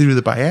just wanted to do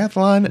the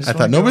biathlon. I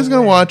thought nobody's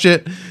going to watch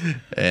it.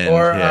 And,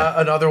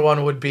 another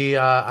one would be,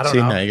 I don't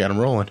know. See, now you got him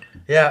rolling.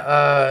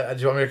 Yeah.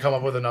 Do you want me to come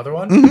up with another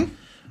one?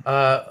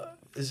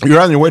 Mm-hmm. You're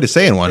on your way to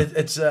saying one.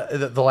 It's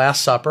The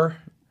Last Supper.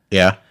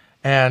 Yeah.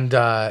 And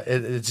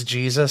it's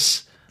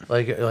Jesus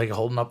like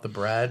holding up the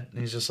bread. And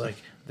he's just like,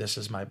 this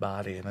is my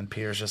body. And then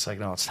Peter's just like,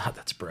 no, it's not.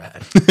 That's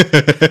bread.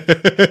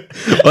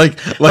 like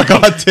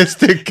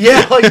autistic.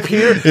 Yeah, like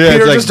Peter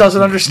just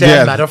doesn't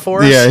understand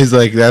metaphors. Yeah, he's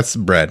like, that's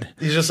bread.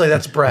 He's just like,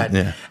 that's bread.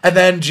 Yeah. And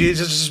then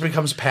Jesus just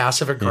becomes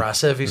passive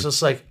aggressive. He's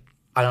just like,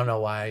 I don't know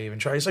why I even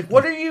tried. He's like,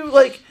 what are you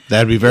like?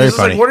 That'd be very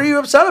funny. Like, what are you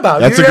upset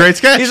about? That's a great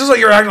sketch. He's just like,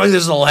 you're acting like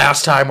this is the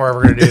last time we're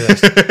ever going to do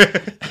this.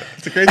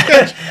 It's a great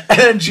sketch.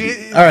 And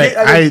then all right,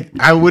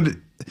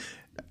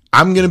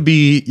 I'm going to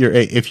be your...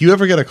 If you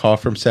ever get a call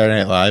from Saturday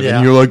Night Live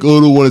and you're like, oh, I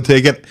don't want to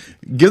take it,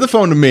 give the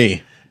phone to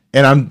me,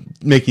 and I'm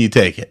making you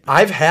take it.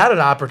 I've had an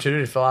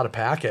opportunity to fill out a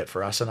packet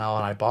for SNL,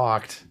 and I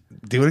balked.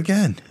 Do it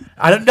again.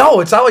 I don't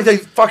know. It's not like they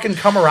fucking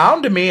come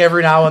around to me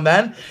every now and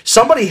then.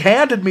 Somebody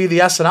handed me the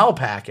SNL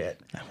packet.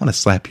 I want to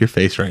slap your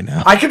face right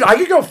now. I could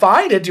go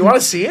find it. Do you want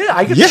to see it?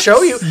 I could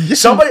show you. Yes.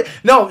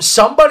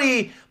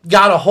 Somebody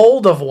got a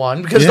hold of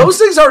one because those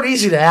things aren't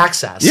easy to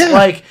access. Yeah.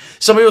 Like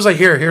somebody was like,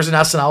 here's an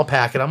SNL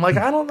packet. I'm like,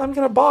 I'm going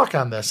to balk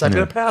on this. I'm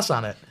going to pass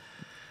on it.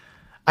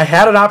 I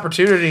had an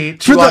opportunity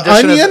to for the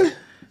Onion.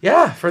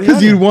 For the Onion.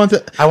 Because you want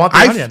the. I want the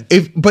Onion.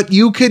 But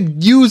you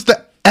could use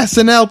the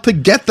SNL to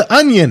get the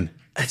Onion.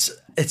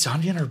 It's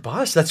Onion or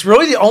bust. That's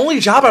really the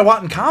only job I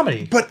want in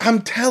comedy. But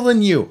I'm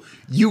telling you,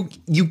 you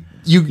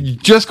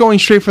just going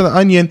straight for the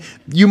Onion,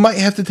 you might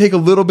have to take a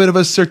little bit of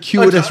a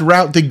circuitous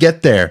route to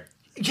get there.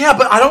 Yeah,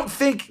 but I don't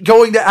think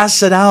going to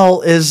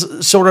SNL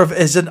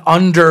is an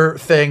under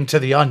thing to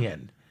the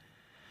Onion.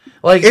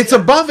 Like it's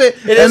above it.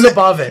 It is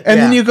above it. And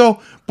then you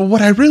go, but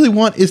what I really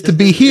want is to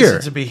be here.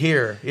 To be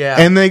here, yeah.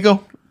 And they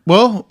go,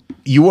 Well,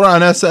 you were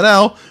on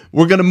SNL.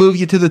 We're going to move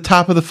you to the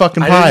top of the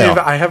fucking pile.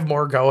 I have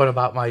more going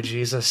about my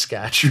Jesus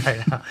sketch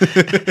right now.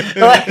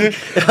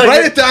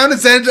 Write it down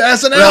and send it to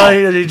SNL.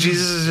 Well,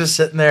 Jesus is just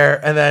sitting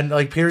there, and then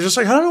like Peter's just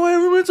like, I don't know why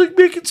everyone's like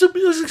making some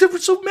music except for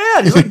so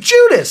mad. He's like,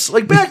 Judas,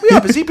 like back me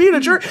up. Is he being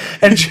a jerk?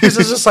 And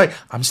Jesus is just like,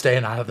 I'm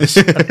staying out of this.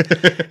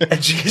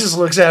 And Jesus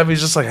looks at him.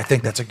 He's just like, I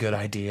think that's a good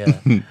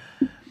idea.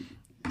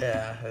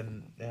 Yeah.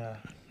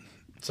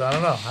 So I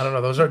don't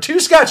know. Those are 2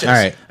 sketches. All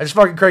right. I just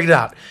fucking cranked it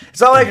out. It's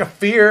not like a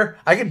fear.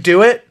 I can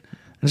do it.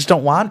 I just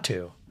don't want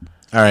to.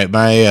 All right,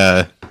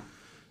 my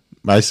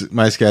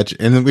sketch,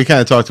 and then we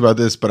kind of talked about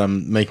this, but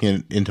I'm making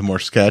it into more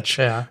sketch.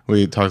 Yeah.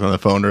 We talked on the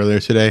phone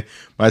earlier today.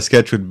 My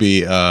sketch would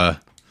be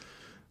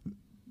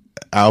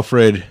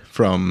Alfred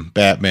from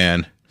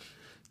Batman.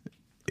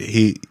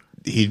 He's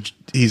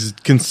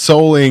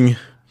consoling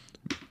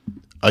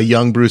a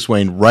young Bruce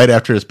Wayne right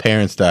after his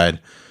parents died.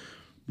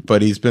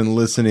 But he's been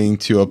listening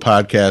to a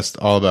podcast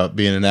all about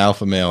being an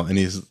alpha male, and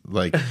he's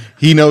like,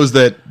 he knows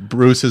that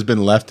Bruce has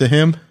been left to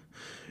him.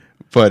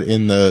 But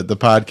in the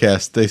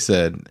podcast, they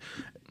said,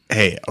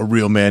 hey, a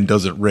real man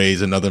doesn't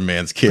raise another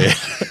man's kid.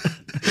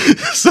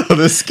 So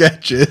the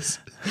sketch is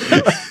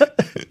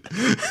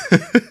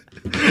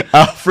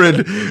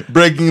Alfred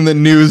breaking the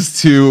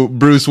news to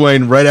Bruce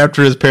Wayne right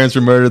after his parents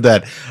were murdered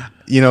that,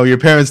 your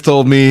parents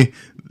told me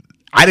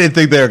I didn't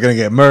think they were going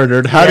to get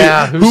murdered.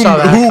 Who saw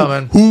that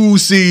coming? Who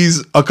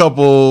sees a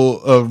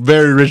couple of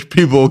very rich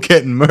people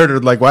getting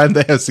murdered? Like, why didn't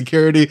they have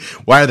security?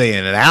 Why are they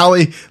in an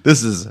alley?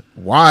 This is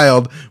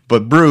wild.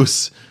 But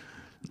Bruce,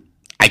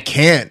 I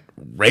can't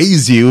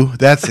raise you.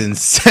 That's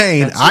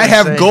insane. I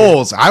have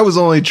goals. I was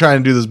only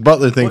trying to do this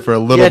butler thing for a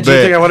little bit. Do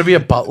you think I want to be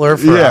a butler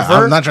forever? Yeah,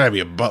 I'm not trying to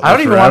be a butler I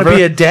don't even want to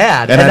be a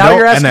dad. And now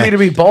you're asking me to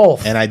be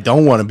both. And I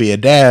don't want to be a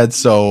dad,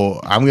 so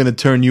I'm going to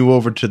turn you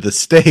over to the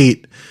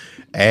state.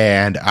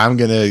 And I'm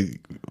going to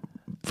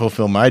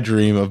fulfill my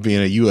dream of being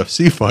a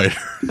UFC fighter.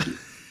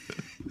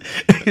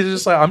 He's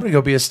just like, I'm going to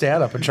go be a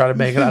stand-up and try to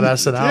make it on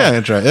SNL. Yeah, I'm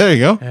gonna try. There you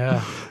go.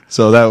 Yeah.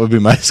 So that would be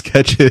my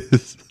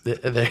sketches.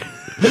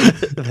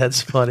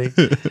 That's funny.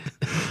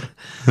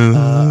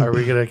 Are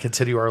we going to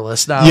continue our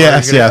list now?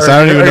 Yes. I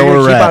don't even know where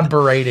we're at. Keep on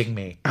berating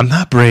me. I'm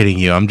not berating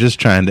you. I'm just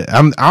trying to.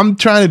 I'm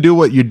trying to do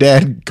what your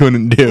dad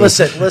couldn't do.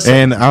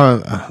 Listen.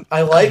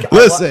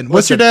 And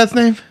what's your dad's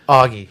name?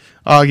 Augie.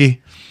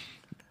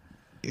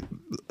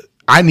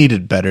 I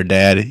needed better,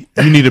 Dad.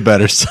 You need a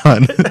better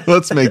son.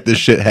 Let's make this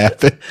shit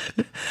happen.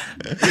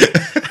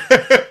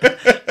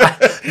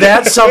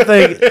 That's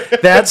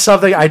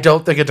something I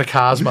don't think a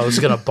Cosmo is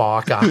going to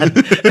balk on.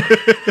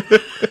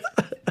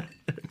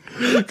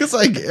 Because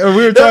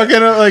we were talking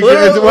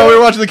while we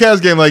were watching the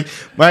Cavs game, like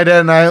my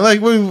dad and I,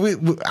 like we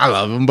I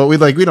love him, but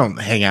we don't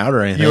hang out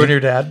or anything. You and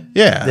your dad,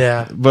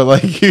 yeah.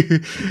 But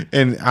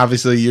and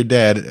obviously your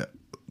dad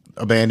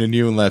abandoned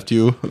you and left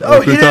you.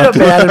 Oh, he didn't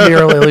abandon me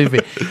or leave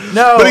me.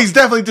 No, but he's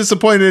definitely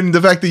disappointed in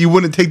the fact that you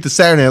wouldn't take the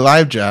Saturday Night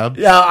Live job.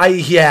 I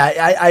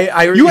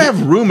You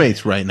have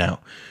roommates right now.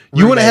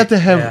 You wouldn't have to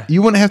have.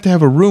 You wouldn't have to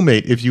have a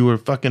roommate if you were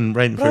fucking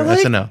writing for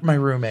SNL. My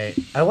roommate.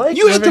 I like.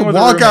 You had to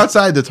walk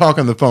outside to talk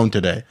on the phone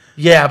today.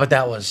 Yeah, but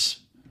that was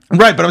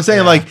right. But I'm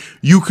saying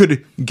you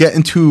could get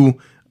into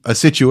a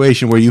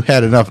situation where you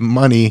had enough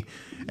money,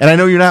 and I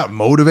know you're not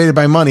motivated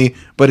by money,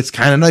 but it's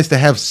kind of nice to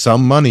have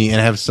some money and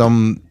have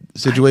some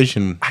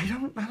situation. I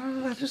don't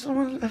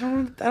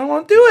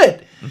want to do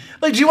it.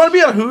 Like, do you want to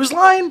be on Who's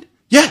Line?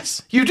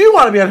 Yes, you do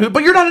want to be on Who,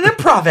 but you're not an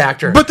improv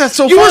actor. But that's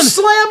so you fun. were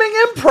slamming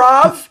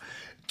improv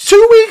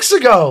 2 weeks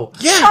ago.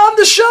 Yeah, on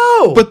the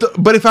show.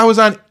 But if I was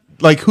on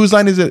Whose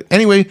Line is it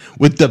anyway?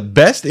 With the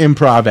best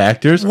improv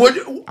actors,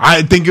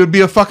 I think it would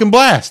be a fucking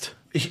blast.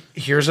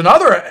 Here's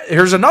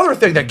another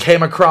thing that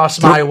came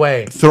across my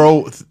way.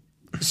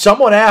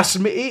 Someone asked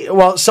me.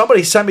 Well,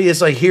 somebody sent me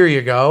this. Like, here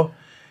you go.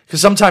 Because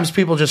sometimes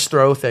people just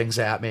throw things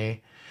at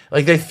me.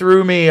 Like, they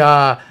threw me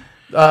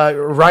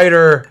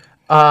writer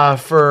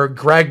for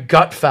Greg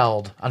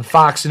Gutfeld on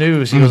Fox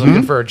News. He was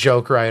looking for a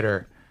joke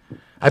writer.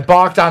 I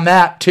balked on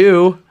that,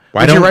 too.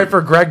 Would you write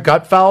for Greg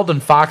Gutfeld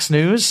and Fox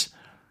News?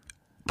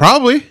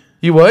 Probably.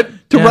 You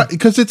would?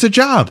 Because it's a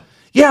job.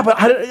 Yeah, but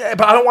I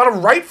don't want to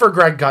write for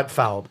Greg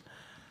Gutfeld.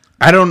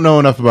 I don't know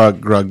enough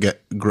about Grug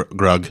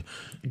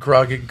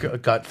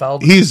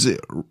Gutfeld.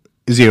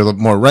 Is he a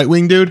more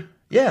right-wing dude?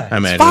 Yeah, I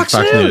imagine Fox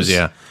News.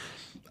 Yeah,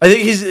 I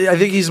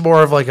think he's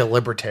more of like a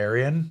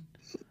libertarian.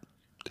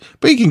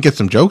 But you can get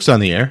some jokes on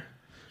the air.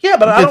 Yeah,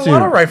 but I don't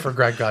want to write for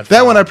Greg Gutfeld.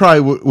 That one I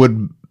probably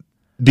would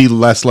be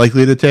less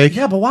likely to take.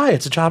 Yeah, but why?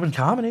 It's a job in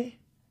comedy.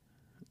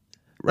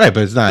 Right,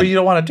 but it's not. But you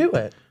don't want to do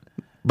it.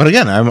 But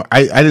again,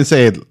 I didn't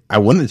say I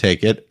wouldn't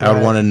take it. I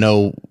would want to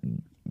know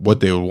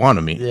what they would want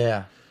of me.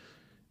 Yeah.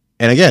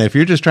 And again, if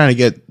you're just trying to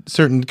get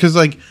certain, because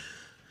I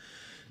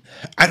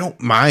don't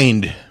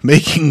mind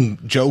making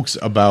jokes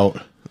about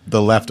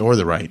the left or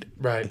the right.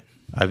 Right.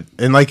 The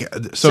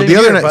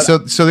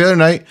other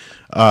night,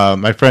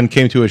 my friend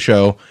came to a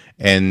show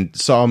and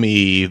saw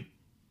me.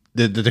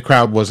 The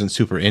crowd wasn't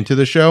super into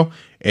the show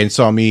and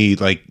saw me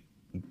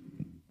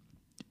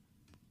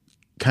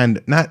kind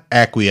of not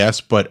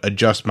acquiesce, but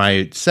adjust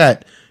my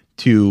set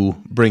to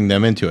bring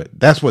them into it.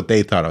 That's what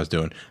they thought I was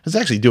doing. I was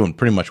actually doing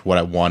pretty much what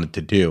I wanted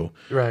to do,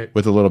 right?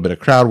 With a little bit of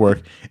crowd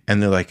work.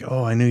 And they're like,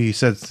 "Oh, I knew you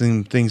said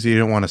some things you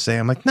didn't want to say."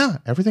 I'm like, "Nah,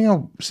 everything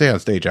I'll say on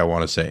stage, I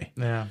want to say."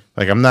 Yeah,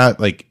 like I'm not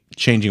like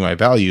changing my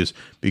values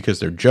because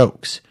they're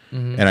jokes,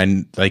 and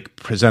I like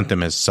present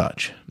them as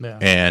such. Yeah.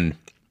 And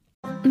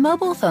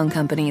mobile phone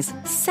companies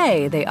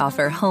say they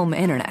offer home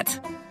internet.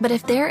 But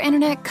if their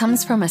internet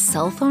comes from a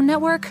cell phone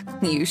network,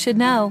 you should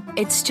know.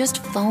 It's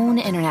just phone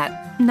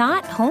internet,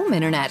 not home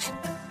internet.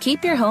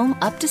 Keep your home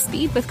up to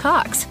speed with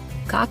Cox.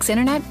 Cox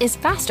internet is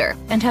faster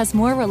and has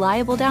more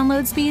reliable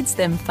download speeds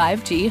than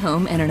 5G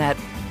home internet.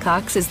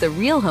 Cox is the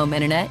real home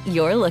internet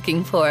you're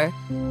looking for.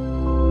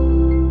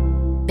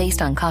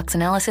 Based on Cox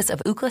analysis of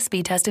Ookla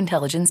speed test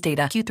intelligence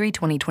data Q3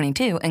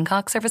 2022 and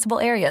Cox serviceable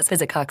areas.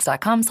 Visit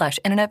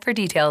cox.com/internet for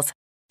details.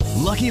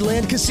 Lucky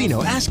Land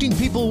Casino, asking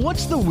people,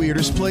 what's the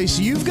weirdest place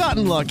you've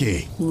gotten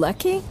lucky?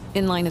 Lucky?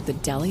 In line at the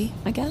deli,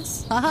 I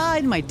guess? Aha,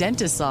 in my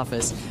dentist's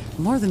office.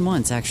 More than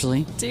once,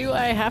 actually. Do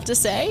I have to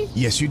say?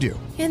 Yes, you do.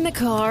 In the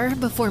car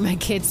before my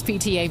kids'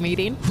 PTA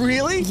meeting.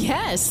 Really?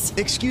 Yes.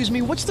 Excuse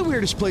me, what's the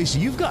weirdest place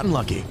you've gotten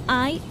lucky?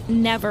 I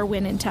never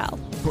win and tell.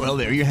 Well,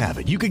 there you have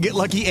it. You can get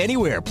lucky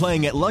anywhere,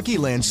 playing at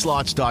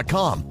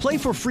LuckyLandSlots.com. Play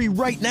for free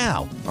right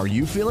now. Are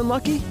you feeling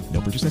lucky?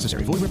 No purchase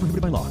necessary. Void where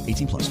prohibited by law.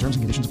 18+. Terms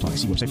and conditions apply.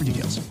 See website for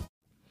details.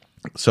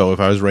 So if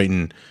I was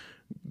writing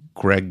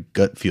Greg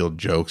Gutfield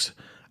jokes,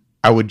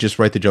 I would just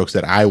write the jokes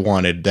that I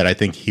wanted that I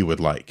think he would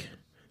like.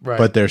 Right.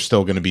 But there's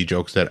still going to be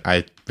jokes that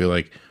I feel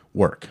like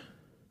work.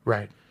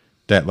 Right.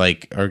 That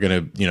like are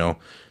going to,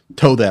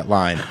 toe that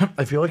line.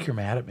 I feel like you're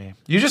mad at me.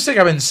 You just think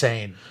I'm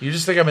insane.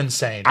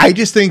 I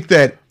just think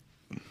that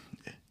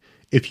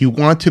if you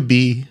want to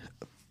be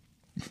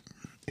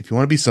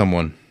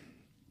someone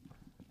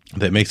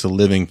that makes a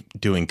living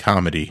doing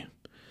comedy,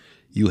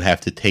 you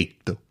have to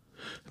take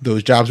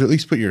those jobs, or at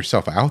least put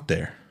yourself out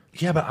there.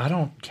 Yeah, but I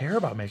don't care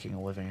about making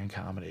a living in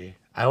comedy.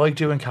 I like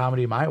doing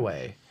comedy my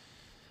way.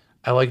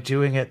 I like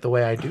doing it the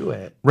way I do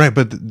it. Right,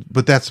 but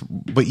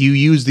you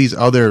use these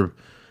other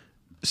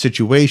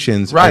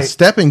situations right. as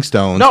stepping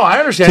stones. No, I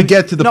understand. To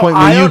get to the point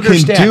where you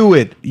can do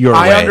it your way.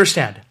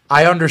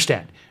 I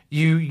understand.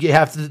 You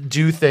have to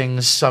do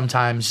things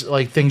sometimes,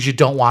 like things you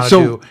don't want to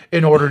do,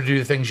 in order to do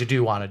the things you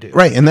do want to do.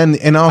 Right, and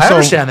also I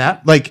understand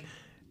that. Like,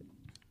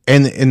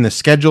 and the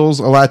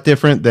schedule's a lot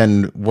different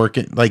than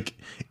working. Like,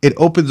 it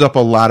opens up a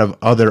lot of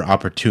other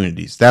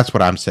opportunities. That's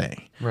what I'm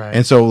saying. Right.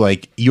 And so,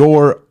 like,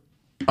 your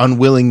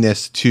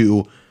unwillingness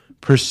to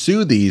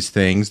pursue these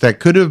things that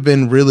could have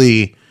been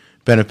really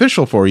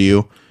beneficial for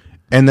you,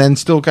 and then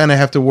still kind of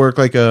have to work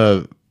like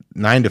a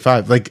 9 to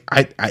 5. Like,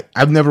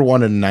 I've never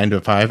wanted a 9 to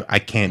 5. I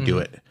can't do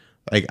it.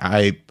 Like,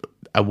 I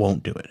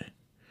won't do it.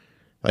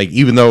 Like,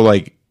 even though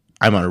like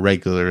I'm on a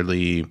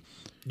regularly,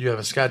 you have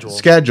a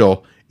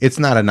schedule. It's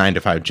not a 9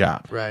 to 5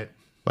 job. Right.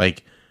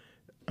 Like,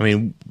 I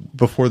mean,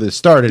 before this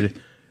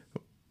started,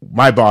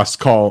 my boss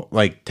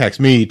text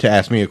me to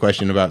ask me a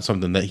question about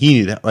something that he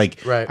needed.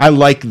 Like, right. I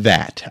like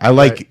that. I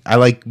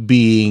like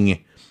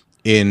being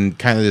in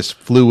kind of this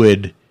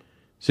fluid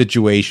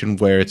situation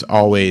where it's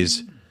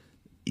always,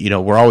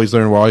 we're always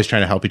learning, we're always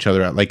trying to help each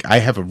other out. Like, I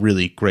have a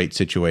really great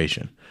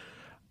situation.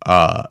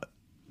 And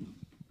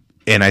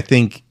I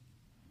think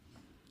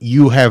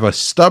you have a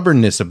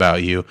stubbornness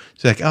about you.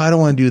 It's like, oh, I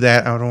don't want to do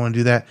that. I don't want to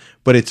do that.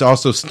 But it's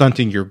also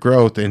stunting your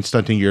growth and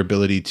stunting your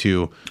ability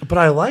to. But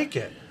I like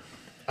it.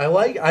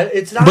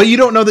 It's not. But you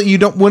don't know that you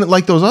wouldn't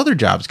like those other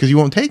jobs because you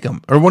won't take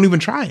them or won't even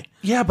try.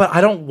 Yeah, but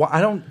I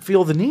don't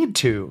feel the need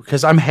to,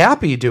 because I'm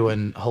happy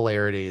doing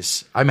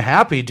hilarities. I'm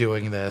happy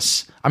doing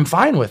this. I'm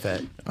fine with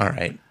it. All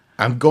right.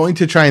 I'm going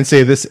to try and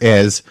say this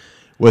as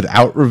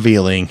without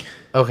revealing.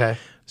 Okay.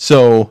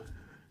 So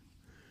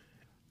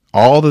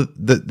all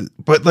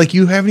but like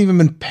you haven't even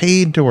been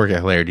paid to work at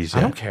Hilarities yet.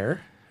 I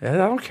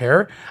don't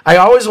care. I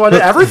always wanted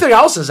everything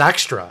else is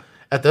extra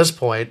at this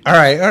point. All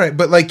right.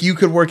 But like you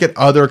could work at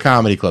other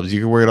comedy clubs.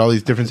 You could work at all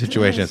these different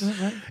situations.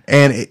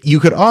 And you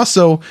could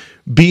also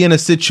be in a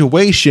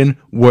situation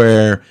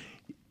where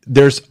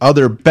there's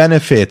other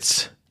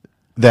benefits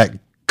that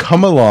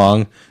come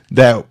along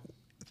that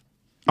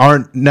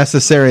aren't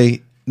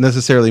necessarily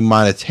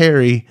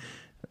monetary.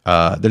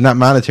 They're not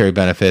monetary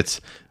benefits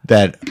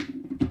that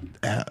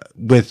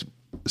with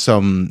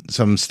some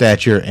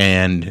stature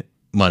and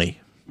money.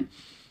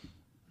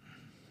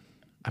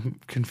 I'm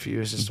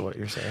confused as to what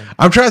you're saying.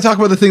 I'm trying to talk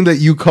about the thing that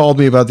you called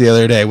me about the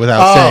other day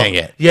without saying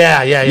it. Yeah.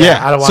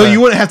 I don't so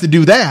you wouldn't have to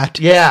do that.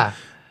 Yeah.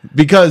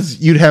 Because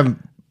you'd have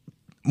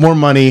more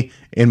money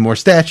and more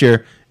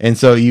stature, and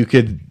so you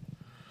could.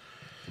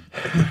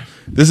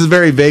 This is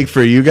very vague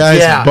for you guys,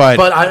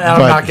 but I'm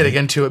not getting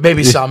into it.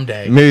 Maybe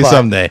someday.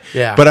 Someday.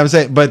 Yeah. But I'm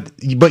saying, but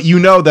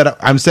that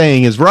I'm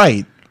saying is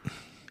right.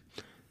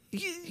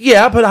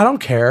 Yeah, but I don't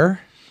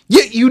care.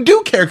 Yeah, you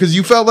do care because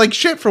you felt like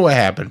shit for what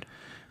happened.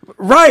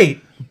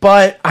 Right,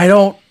 but I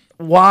don't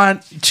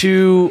want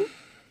to.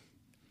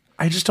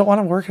 I just don't want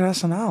to work at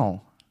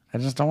SNL. I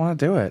just don't want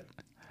to do it.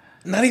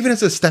 Not even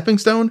as a stepping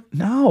stone?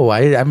 No,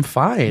 I'm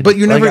fine. But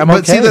you're never. I'm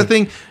but okay. see the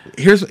thing.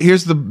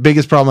 Here's the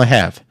biggest problem I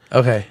have.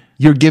 Okay.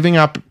 You're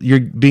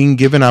being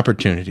given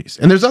opportunities,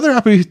 and there's other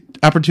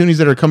opportunities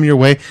that are coming your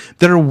way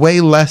that are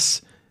way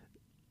less.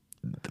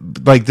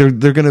 Like they're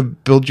going to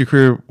build your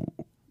career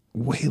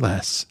way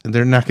less.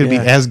 They're not going to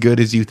be as good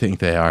as you think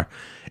they are,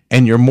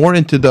 and you're more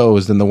into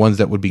those than the ones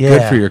that would be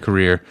good for your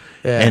career,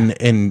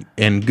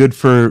 and good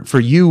for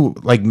you,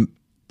 like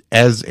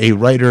as a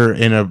writer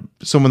and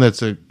someone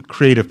that's a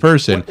creative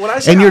person,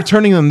 and you're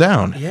turning them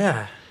down.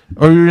 Yeah.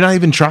 Or you're not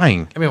even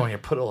trying. I mean, when you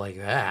put it like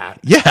that.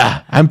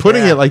 Yeah, I'm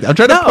putting it like I'm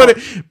trying to put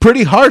it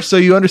pretty harsh so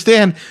you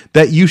understand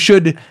that you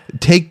should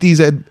take these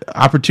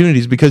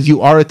opportunities because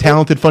you are a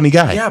talented, funny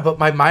guy. Yeah, but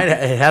my mind,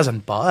 it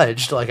hasn't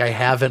budged. Like, it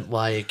hasn't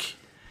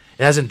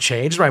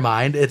changed my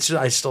mind. It's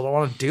I still don't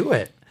want to do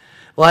it.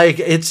 Like,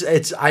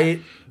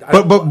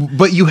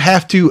 But you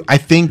have to, I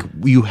think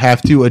you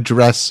have to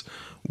address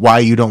why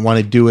you don't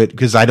want to do it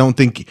because I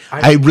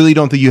really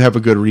don't think you have a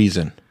good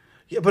reason.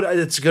 Yeah, but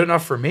it's good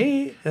enough for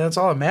me. That's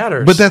all that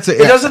matters. But it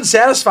doesn't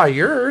satisfy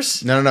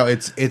yours. No.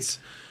 It's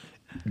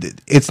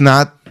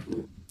not.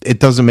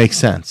 It doesn't make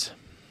sense.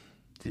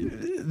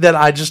 That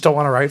I just don't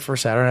want to write for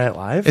Saturday Night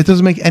Live. It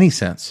doesn't make any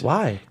sense.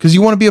 Why? Because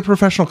you want to be a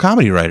professional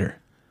comedy writer.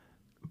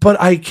 But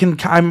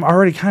I'm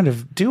already kind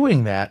of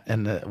doing that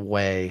in a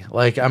way.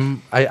 Like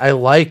I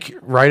like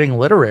writing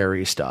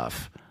literary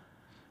stuff.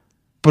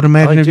 But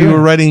imagine if you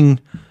were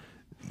writing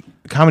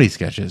comedy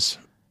sketches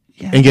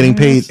and getting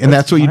paid, and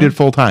that's what you did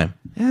full time.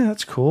 Yeah,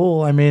 that's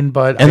cool. I mean,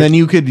 then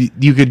you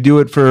could do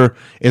it for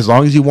as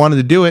long as you wanted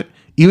to do it,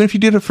 even if you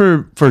did it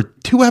for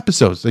 2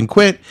 episodes and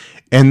quit,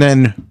 and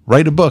then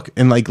write a book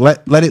and like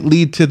let it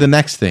lead to the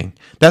next thing.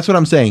 That's what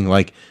I'm saying.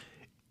 Like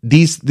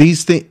these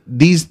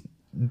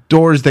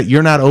doors that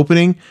you're not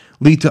opening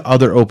lead to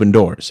other open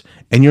doors,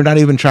 and you're not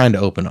even trying to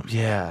open them.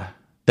 Yeah,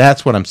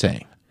 that's what I'm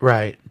saying.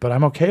 Right, but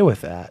I'm okay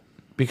with that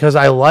because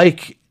I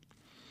like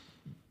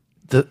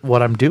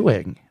what I'm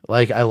doing.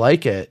 Like, I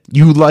like it.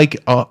 You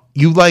like. Go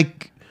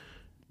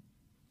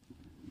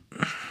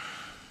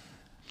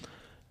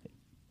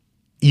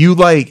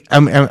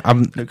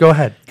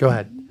ahead.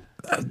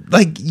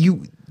 Like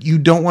you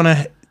don't want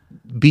to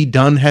be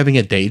done having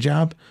a day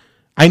job.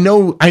 I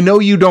know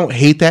you don't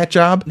hate that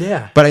job.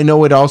 Yeah. But I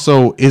know it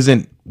also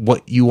isn't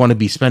what you want to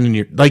be spending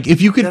your, like,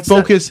 if you could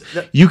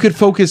you could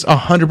focus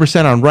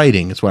 100% on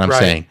writing is what I'm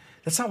saying.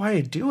 That's not why I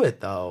do it,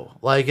 though.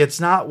 Like, it's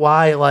not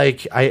why,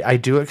 like, I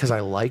do it because I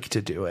like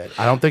to do it.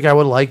 I don't think I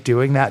would like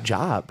doing that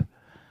job.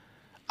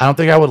 I don't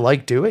think I would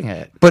like doing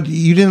it. But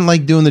you didn't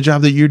like doing the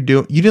job that you're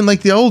doing. You didn't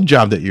like the old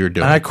job that you were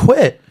doing. And I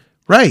quit.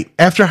 Right.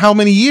 After how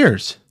many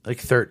years? Like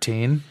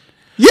 13.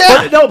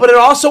 Yeah. But it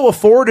also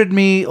afforded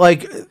me,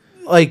 like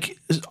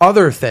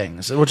other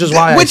things, which is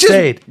why I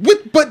stayed.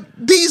 But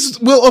these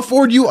will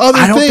afford you other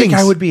things. I don't think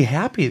I would be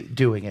happy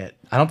doing it.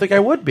 I don't think I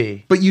would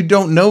be. But you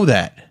don't know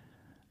that.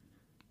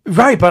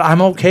 Right, but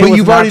I'm okay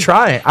with not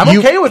trying. I'm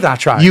okay with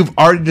not trying. You've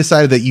already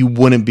decided that you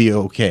wouldn't be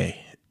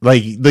okay.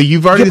 Like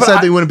you've already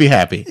decided that you wouldn't be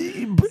happy.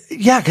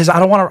 Yeah, because I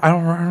don't want to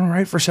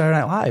write for Saturday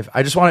Night Live.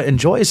 I just want to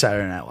enjoy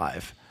Saturday Night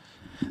Live.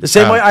 The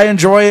same way I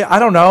enjoy,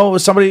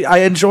 I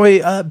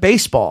enjoy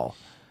baseball.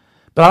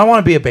 But I don't want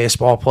to be a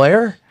baseball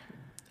player.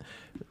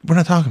 We're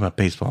not talking about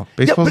baseball.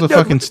 Baseball's a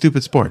fucking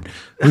stupid sport.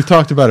 We've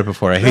talked about it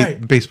before. I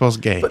hate baseball's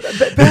gay. But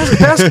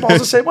basketball's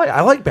the same way.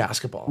 I like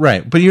basketball.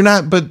 Right, but you're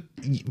not. But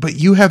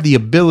you have the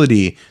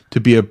ability to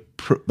be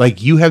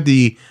you have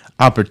the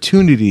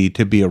opportunity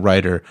to be a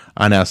writer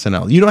on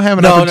SNL. You don't have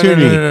an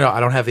opportunity. No. I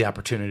don't have the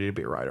opportunity to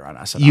be a writer on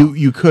SNL.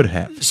 You could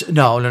have.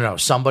 No.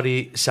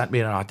 Somebody sent me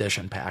an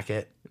audition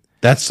packet.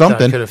 That's something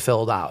that I could have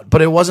filled out,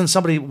 but it wasn't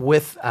somebody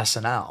with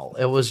SNL.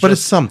 It was. But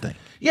it's something.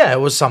 Yeah, it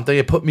was something.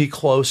 It put me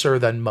closer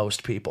than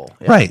most people.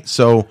 Yeah. Right.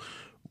 So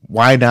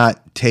why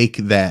not take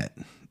that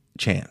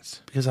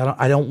chance? Because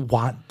I don't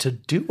want to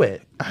do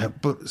it.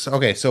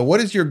 So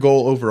what is your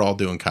goal overall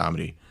doing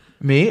comedy?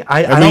 Me?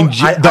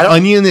 The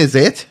Onion is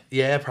it?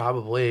 Yeah,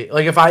 probably.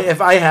 Like if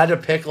I had to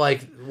pick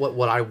like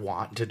what I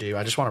want to do,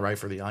 I just want to write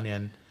for the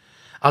Onion.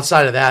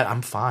 Outside of that,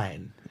 I'm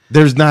fine.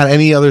 There's not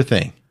any other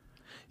thing.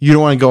 You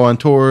don't want to go on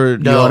tour. You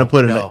don't want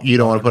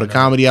to put a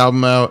comedy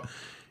album out.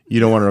 You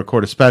don't want to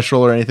record a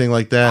special or anything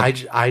like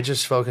that. I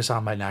just focus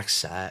on my next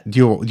set.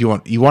 Do you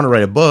want to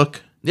write a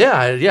book?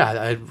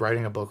 Yeah.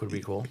 Writing a book would be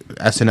cool.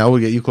 SNL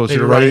would get you closer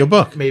to writing a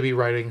book. Maybe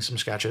writing some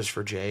sketches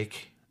for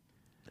Jake.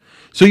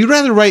 So you'd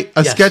rather write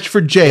a sketch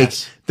for Jake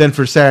than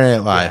for Saturday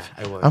Night Live?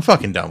 Yeah, I would. I'm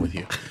fucking done with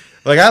you.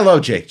 Like, I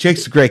love Jake.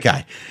 Jake's a great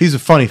guy. He's a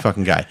funny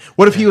fucking guy.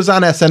 What if he was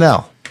on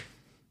SNL?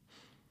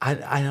 I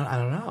don't know.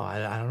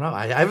 I don't know.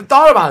 I haven't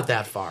thought about it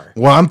that far.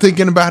 Well, I'm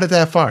thinking about it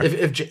that far.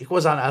 If Jake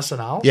was on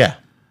SNL? Yeah.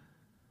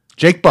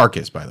 Jake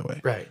Barkus, by the way.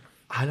 Right.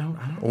 I don't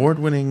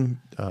award-winning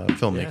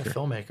filmmaker. Yeah,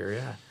 filmmaker,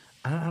 yeah.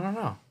 I don't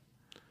know.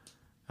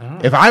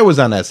 If I was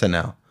on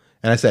SNL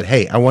and I said,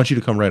 "Hey, I want you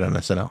to come write on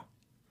SNL."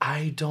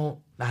 I don't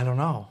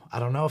know. I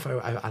don't know if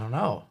I don't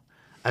know.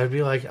 I would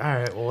be like, all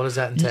right, well, what does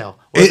that entail?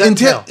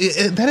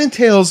 That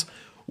entails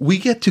we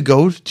get to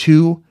go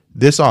to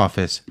this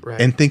office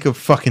Right. and think of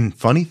fucking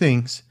funny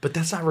things. But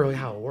that's not really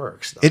how it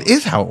works, though. It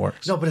is how it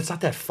works. No, but it's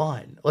not that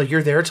fun. Like,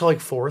 you're there till like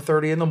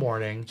 4:30 in the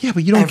morning. Yeah,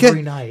 but you don't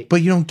every night.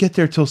 But you don't get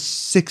there till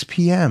 6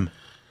 p.m.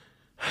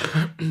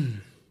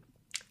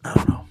 I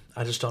don't know.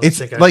 I just don't It's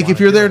think like if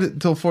you're there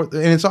till 4, and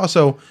it's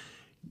also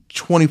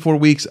 24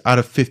 weeks out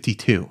of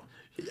 52.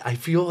 I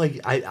feel like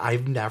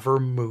I've never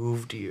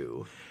moved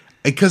you.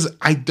 Because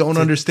I don't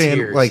understand,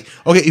 tears. like,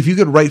 okay, if you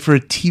could write for a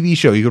TV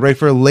show, you could write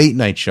for a late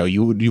night show. Do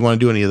you want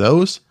to do any of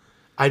those?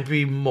 I'd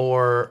be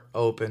more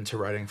open to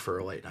writing for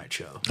a late night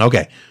show.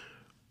 Okay.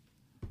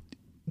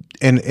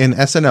 And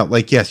SNL,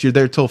 like, yes, you're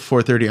there till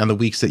 4:30 on the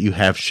weeks that you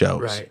have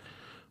shows. Right.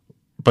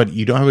 But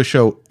you don't have a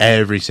show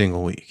every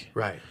single week.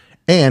 Right.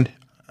 And,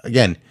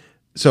 again,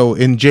 so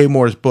in Jay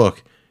Moore's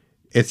book,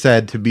 it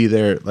said to be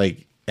there,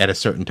 like, at a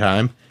certain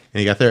time.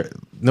 And you got there.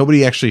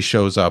 Nobody actually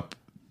shows up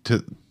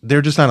to...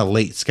 They're just on a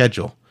late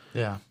schedule.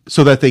 Yeah.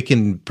 So that they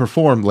can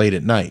perform late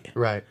at night.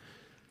 Right.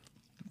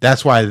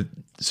 That's why.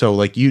 So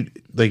like you're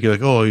like,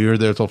 oh, you're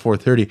there till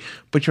 4:30,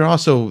 but you're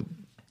also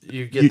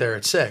You get there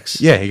at 6.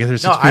 Yeah, you get there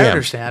at 6 No, I p.m.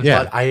 understand,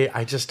 Yeah. but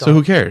I just don't. So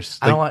who cares?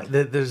 I don't like.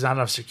 There's not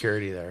enough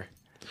security there.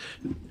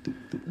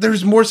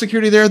 There's more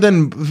security there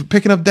than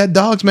picking up dead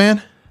dogs,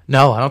 man.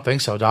 No, I don't think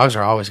so. Dogs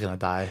are always going to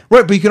die.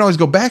 Right, but you can always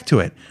go back to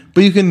it.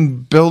 But you can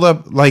build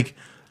up, like,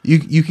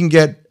 you can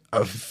get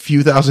a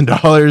few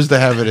 $1,000s to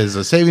have it as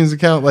a savings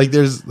account. Like,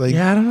 there's like,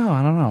 Yeah, I don't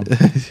know.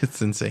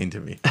 it's insane to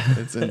me.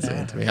 It's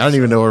insane to me. I don't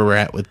even know where we're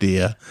at with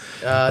the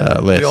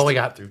list. We only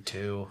got through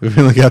 2. We've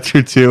only got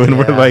through 2, and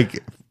we're Yeah.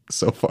 like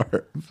so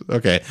far.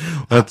 Okay,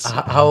 let's.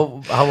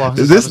 How long?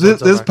 This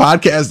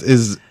podcast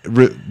is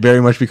very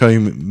much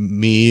becoming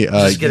me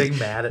Just getting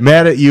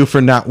mad at you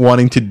for not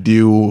wanting to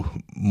do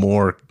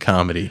more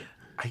comedy.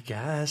 I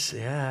guess.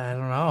 Yeah, I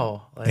don't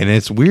know. Like, And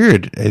it's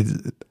weird.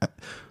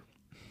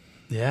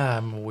 yeah,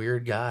 I'm a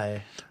weird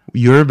guy.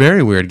 You're a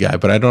very weird guy,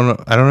 but I don't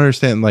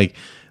understand. Like,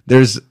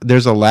 there's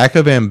a lack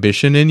of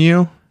ambition in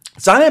you.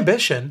 It's not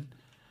ambition.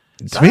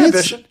 It's To not me,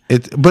 ambition.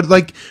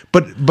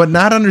 but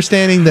not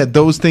understanding that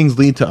those things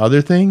lead to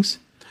other things.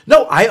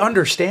 No, I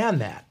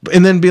understand that.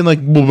 And then being like,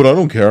 well, but I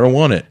don't care. I don't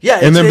want it. Yeah,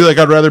 and then be like,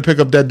 I'd rather pick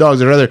up dead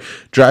dogs. I'd rather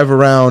drive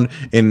around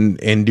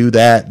and do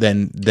that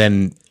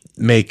than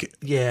make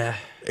Yeah.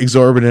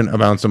 exorbitant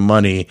amounts of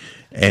money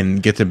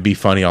and get to be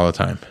funny all the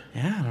time.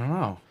 Yeah, I don't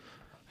know.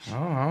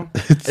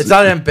 It's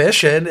not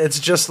ambition. It's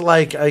just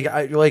like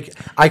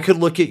I could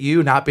look at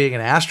you not being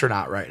an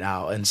astronaut right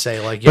now and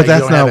say like, yeah, But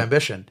that's you don't have not-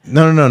 ambition.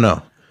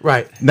 No.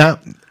 Right.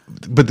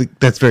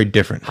 That's very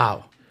different.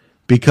 How?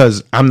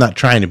 Because I'm not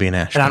trying to be an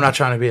And astronaut. I'm not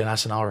trying to be an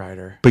SNL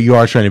writer. But you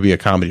are trying to be a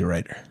comedy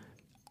writer.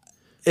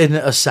 In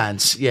a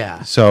sense,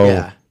 yeah. So,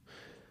 yeah.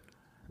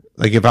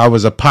 like, if I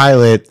was a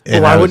pilot,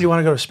 and Well, why wouldn't you want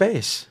to go to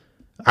space?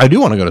 I do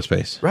want to go to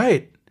space.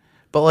 Right.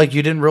 But like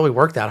you didn't really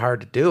work that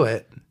hard to do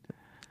it.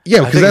 Yeah, I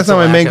because think that's it's a not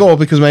my lack main of- goal.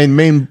 Because my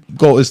main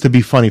goal is to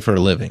be funny for a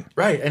living.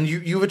 Right. And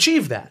you've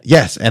achieved that.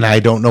 Yes, and I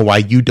don't know why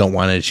you don't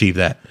want to achieve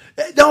that.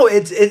 No,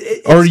 it's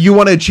Or you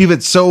want to achieve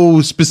it so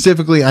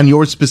specifically on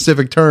your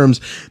specific terms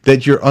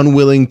that you're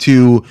unwilling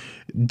to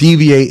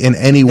deviate in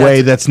any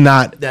way that's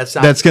going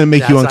to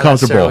make you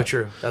uncomfortable. Not necessarily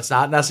true. That's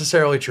not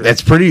necessarily true.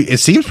 It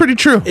seems pretty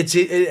true.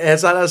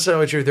 It's not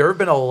necessarily true. There have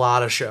been a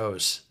lot of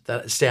shows,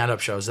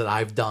 stand-up shows that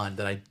I've done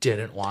that I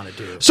didn't want to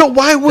do. So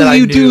why will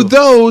you do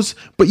those,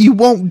 but you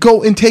won't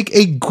go and take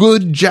a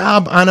good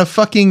job on a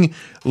fucking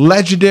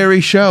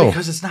legendary show?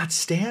 Because it's not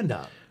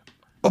stand-up.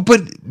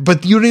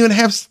 But you don't even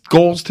have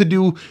goals to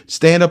do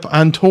stand-up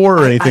on tour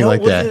or anything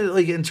like that. I don't look at it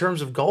like in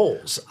terms of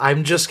goals.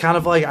 I'm just kind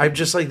of like,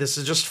 this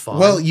is just fun.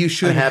 Well, you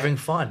should I'm having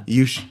fun.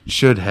 You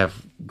should have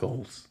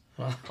goals.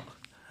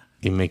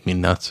 You make me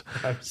nuts.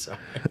 I'm sorry.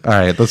 All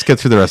right, let's get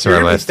through the rest of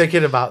our list.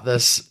 Thinking about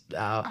this.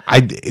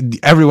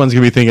 Everyone's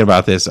gonna be thinking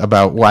about this,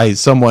 about why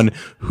someone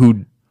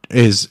who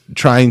is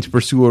trying to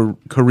pursue a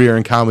career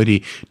in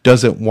comedy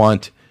doesn't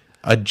want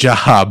a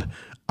job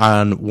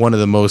on one of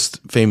the most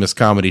famous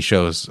comedy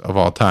shows of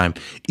all time,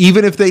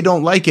 even if they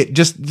don't like it,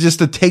 just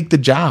to take the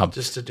job.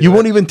 Just to do you it.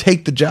 won't even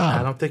take the job.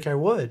 I don't think I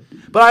would,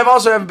 but I've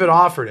also haven't been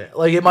offered it.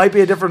 Like it might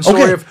be a different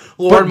story Okay, if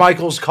Lorne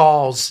Michaels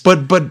calls.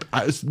 But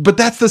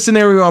that's the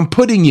scenario I'm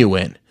putting you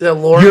in. That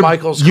Lorne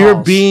Michaels calls.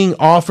 You're being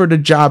offered a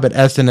job at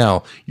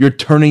SNL. You're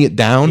turning it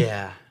down.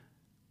 Yeah,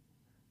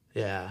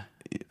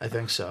 I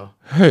think so.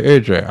 Hey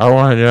AJ, I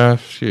wanted to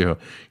ask you: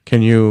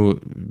 can you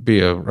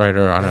be a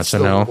writer on That's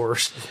SNL? the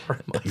worst.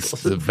 It's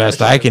the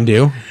best I can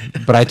do,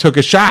 but I took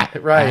a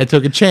shot. Right. I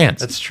took a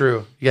chance. That's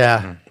true.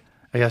 Yeah,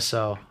 I guess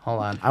so.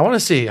 Hold on. I want to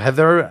see.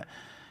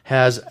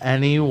 Has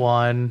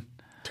anyone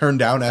turned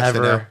down SNL.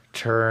 ever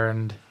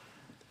turned?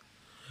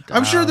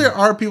 I'm sure there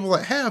are people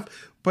that have,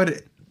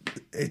 but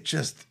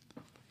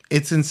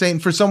it's insane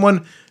for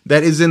someone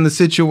that is in the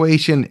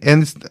situation.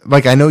 And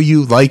like, I know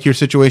you like your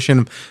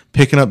situation,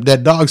 picking up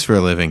dead dogs for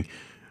a living,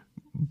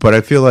 but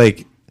I feel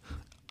like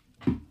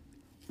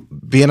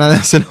being on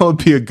SNL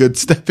would be a good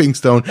stepping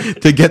stone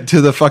to get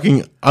to the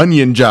fucking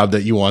Onion job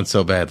that you want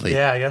so badly.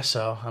 Yeah, I guess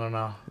so. I don't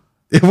know.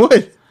 It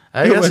would.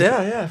 I guess,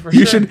 yeah, for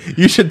you sure.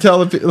 You should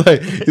tell the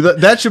like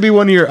that should be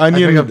one of your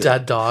onion. I pick up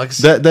dead dogs.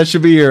 That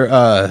should be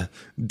your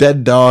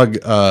dead dog.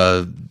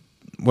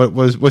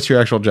 What's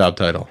your actual job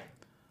title?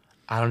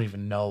 I don't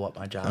even know what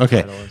my job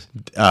title is.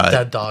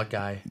 Dead dog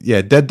guy.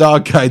 Yeah, dead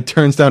dog guy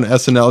turns down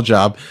SNL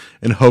job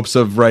in hopes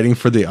of writing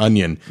for the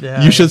Onion.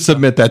 Yeah, you should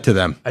submit that to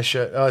them. I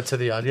should. Oh, to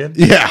the Onion.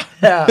 Yeah.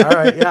 Yeah. All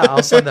right. Yeah,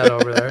 I'll send that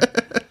over there.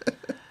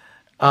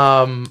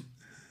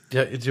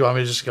 Yeah, do you want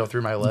me to just go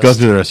through my list? Go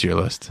through the rest of your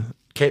list.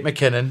 Kate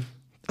McKinnon.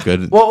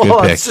 Good. Well,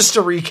 good pick. It's just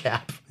a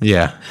recap.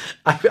 Yeah.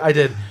 I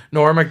did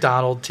Norm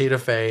Macdonald, Tina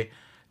Fey,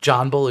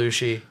 John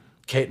Belushi,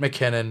 Kate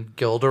McKinnon,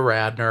 Gilda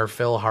Radner,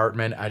 Phil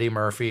Hartman, Eddie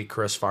Murphy,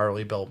 Chris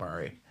Farley, Bill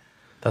Murray.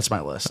 That's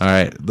my list. All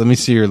right. Let me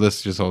see your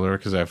list just hold over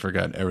because I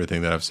forgot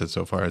everything that I've said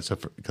so far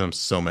because I'm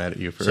so mad at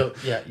you for.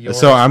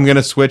 So I'm going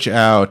to switch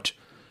out.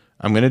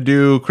 I'm going to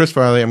do Chris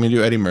Farley. I'm going to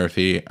do Eddie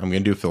Murphy. I'm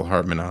going to do Phil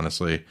Hartman,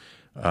 honestly.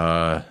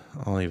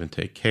 I'll even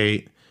take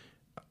Kate,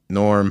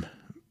 Norm,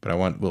 but I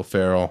want Will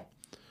Ferrell.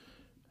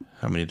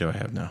 How many do I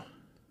have now?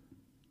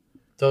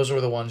 Those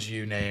were the ones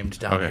you named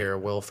down here,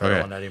 Will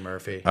Ferrell and Eddie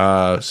Murphy.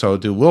 So I'll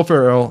do Will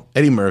Ferrell,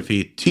 Eddie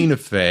Murphy, Tina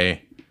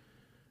Fey,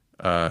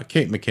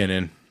 Kate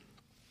McKinnon,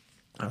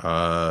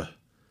 Dana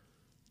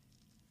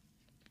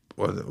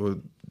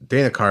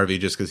Carvey,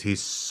 just because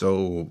he's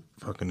so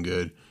fucking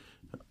good.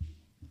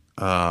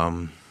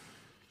 How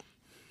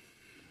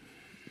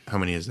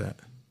many is that?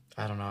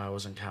 I don't know. I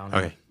wasn't counting.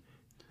 Okay.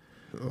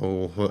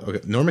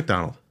 Okay. Norm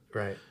Macdonald.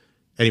 Right.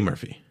 Eddie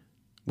Murphy.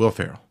 Will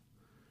Ferrell.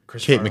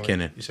 Kate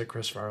McKinnon. You said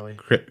Chris Farley.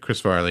 Chris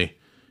Farley.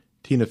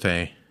 Tina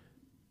Fey.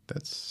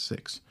 That's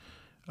 6.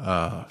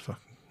 Now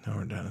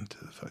we're down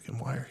into the fucking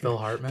wire here. Phil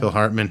Hartman. Phil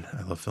Hartman.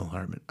 I love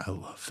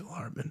Phil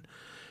Hartman.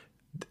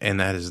 And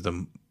that is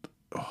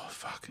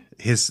fuck.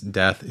 His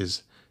death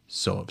is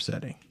so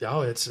upsetting.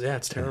 Oh, it's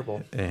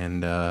terrible.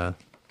 And I'm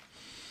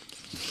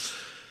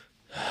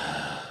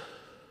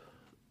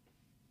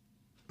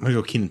gonna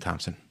go Kenan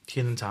Thompson.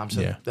 Kenan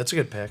Thompson. Yeah. That's a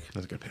good pick.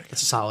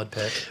 It's a solid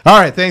pick. All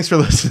right. Thanks for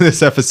listening to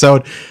this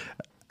episode.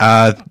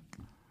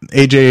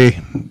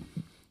 AJ,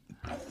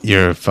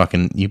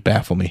 you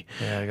baffle me.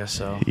 Yeah, I guess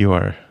so. You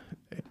are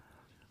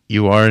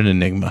an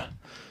enigma.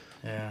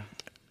 Yeah.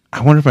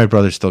 I wonder if my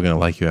brother's still going to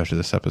like you after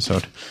this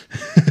episode.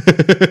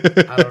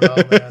 I don't know,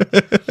 man.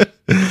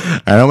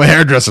 I know my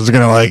hairdresser's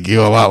going to like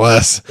you a lot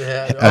less.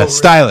 Yeah.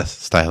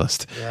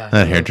 Stylist. Yeah.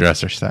 Not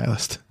hairdresser,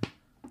 stylist.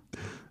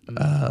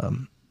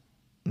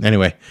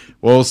 Anyway,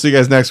 we'll see you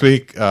guys next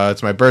week.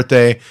 It's my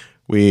birthday.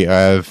 We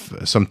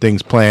have some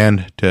things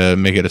planned to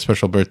make it a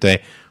special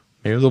birthday.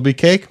 Maybe there'll be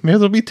cake. Maybe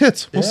there'll be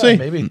tits. We'll see.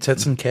 Maybe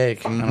tits and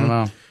cake. I don't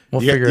know. We'll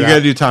figure it out. You got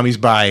to do Tommy's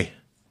bye.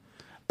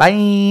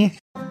 Bye.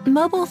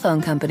 Mobile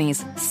phone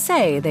companies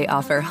say they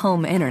offer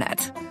home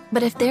internet.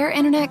 But if their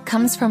internet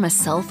comes from a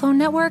cell phone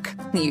network,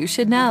 you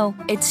should know.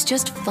 It's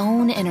just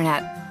phone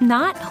internet,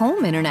 not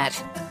home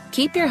internet.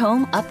 Keep your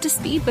home up to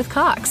speed with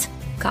Cox.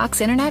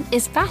 Cox internet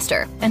is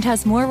faster and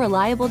has more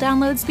reliable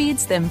download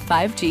speeds than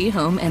 5G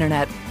home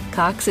internet.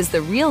 Cox is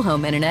the real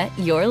home internet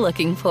you're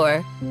looking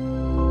for.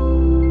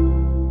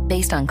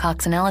 Based on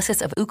Cox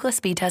analysis of Ookla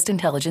speed test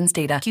intelligence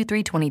data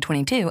Q3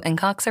 2022 and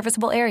Cox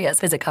serviceable areas,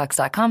 visit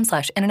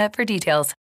cox.com/internet for details.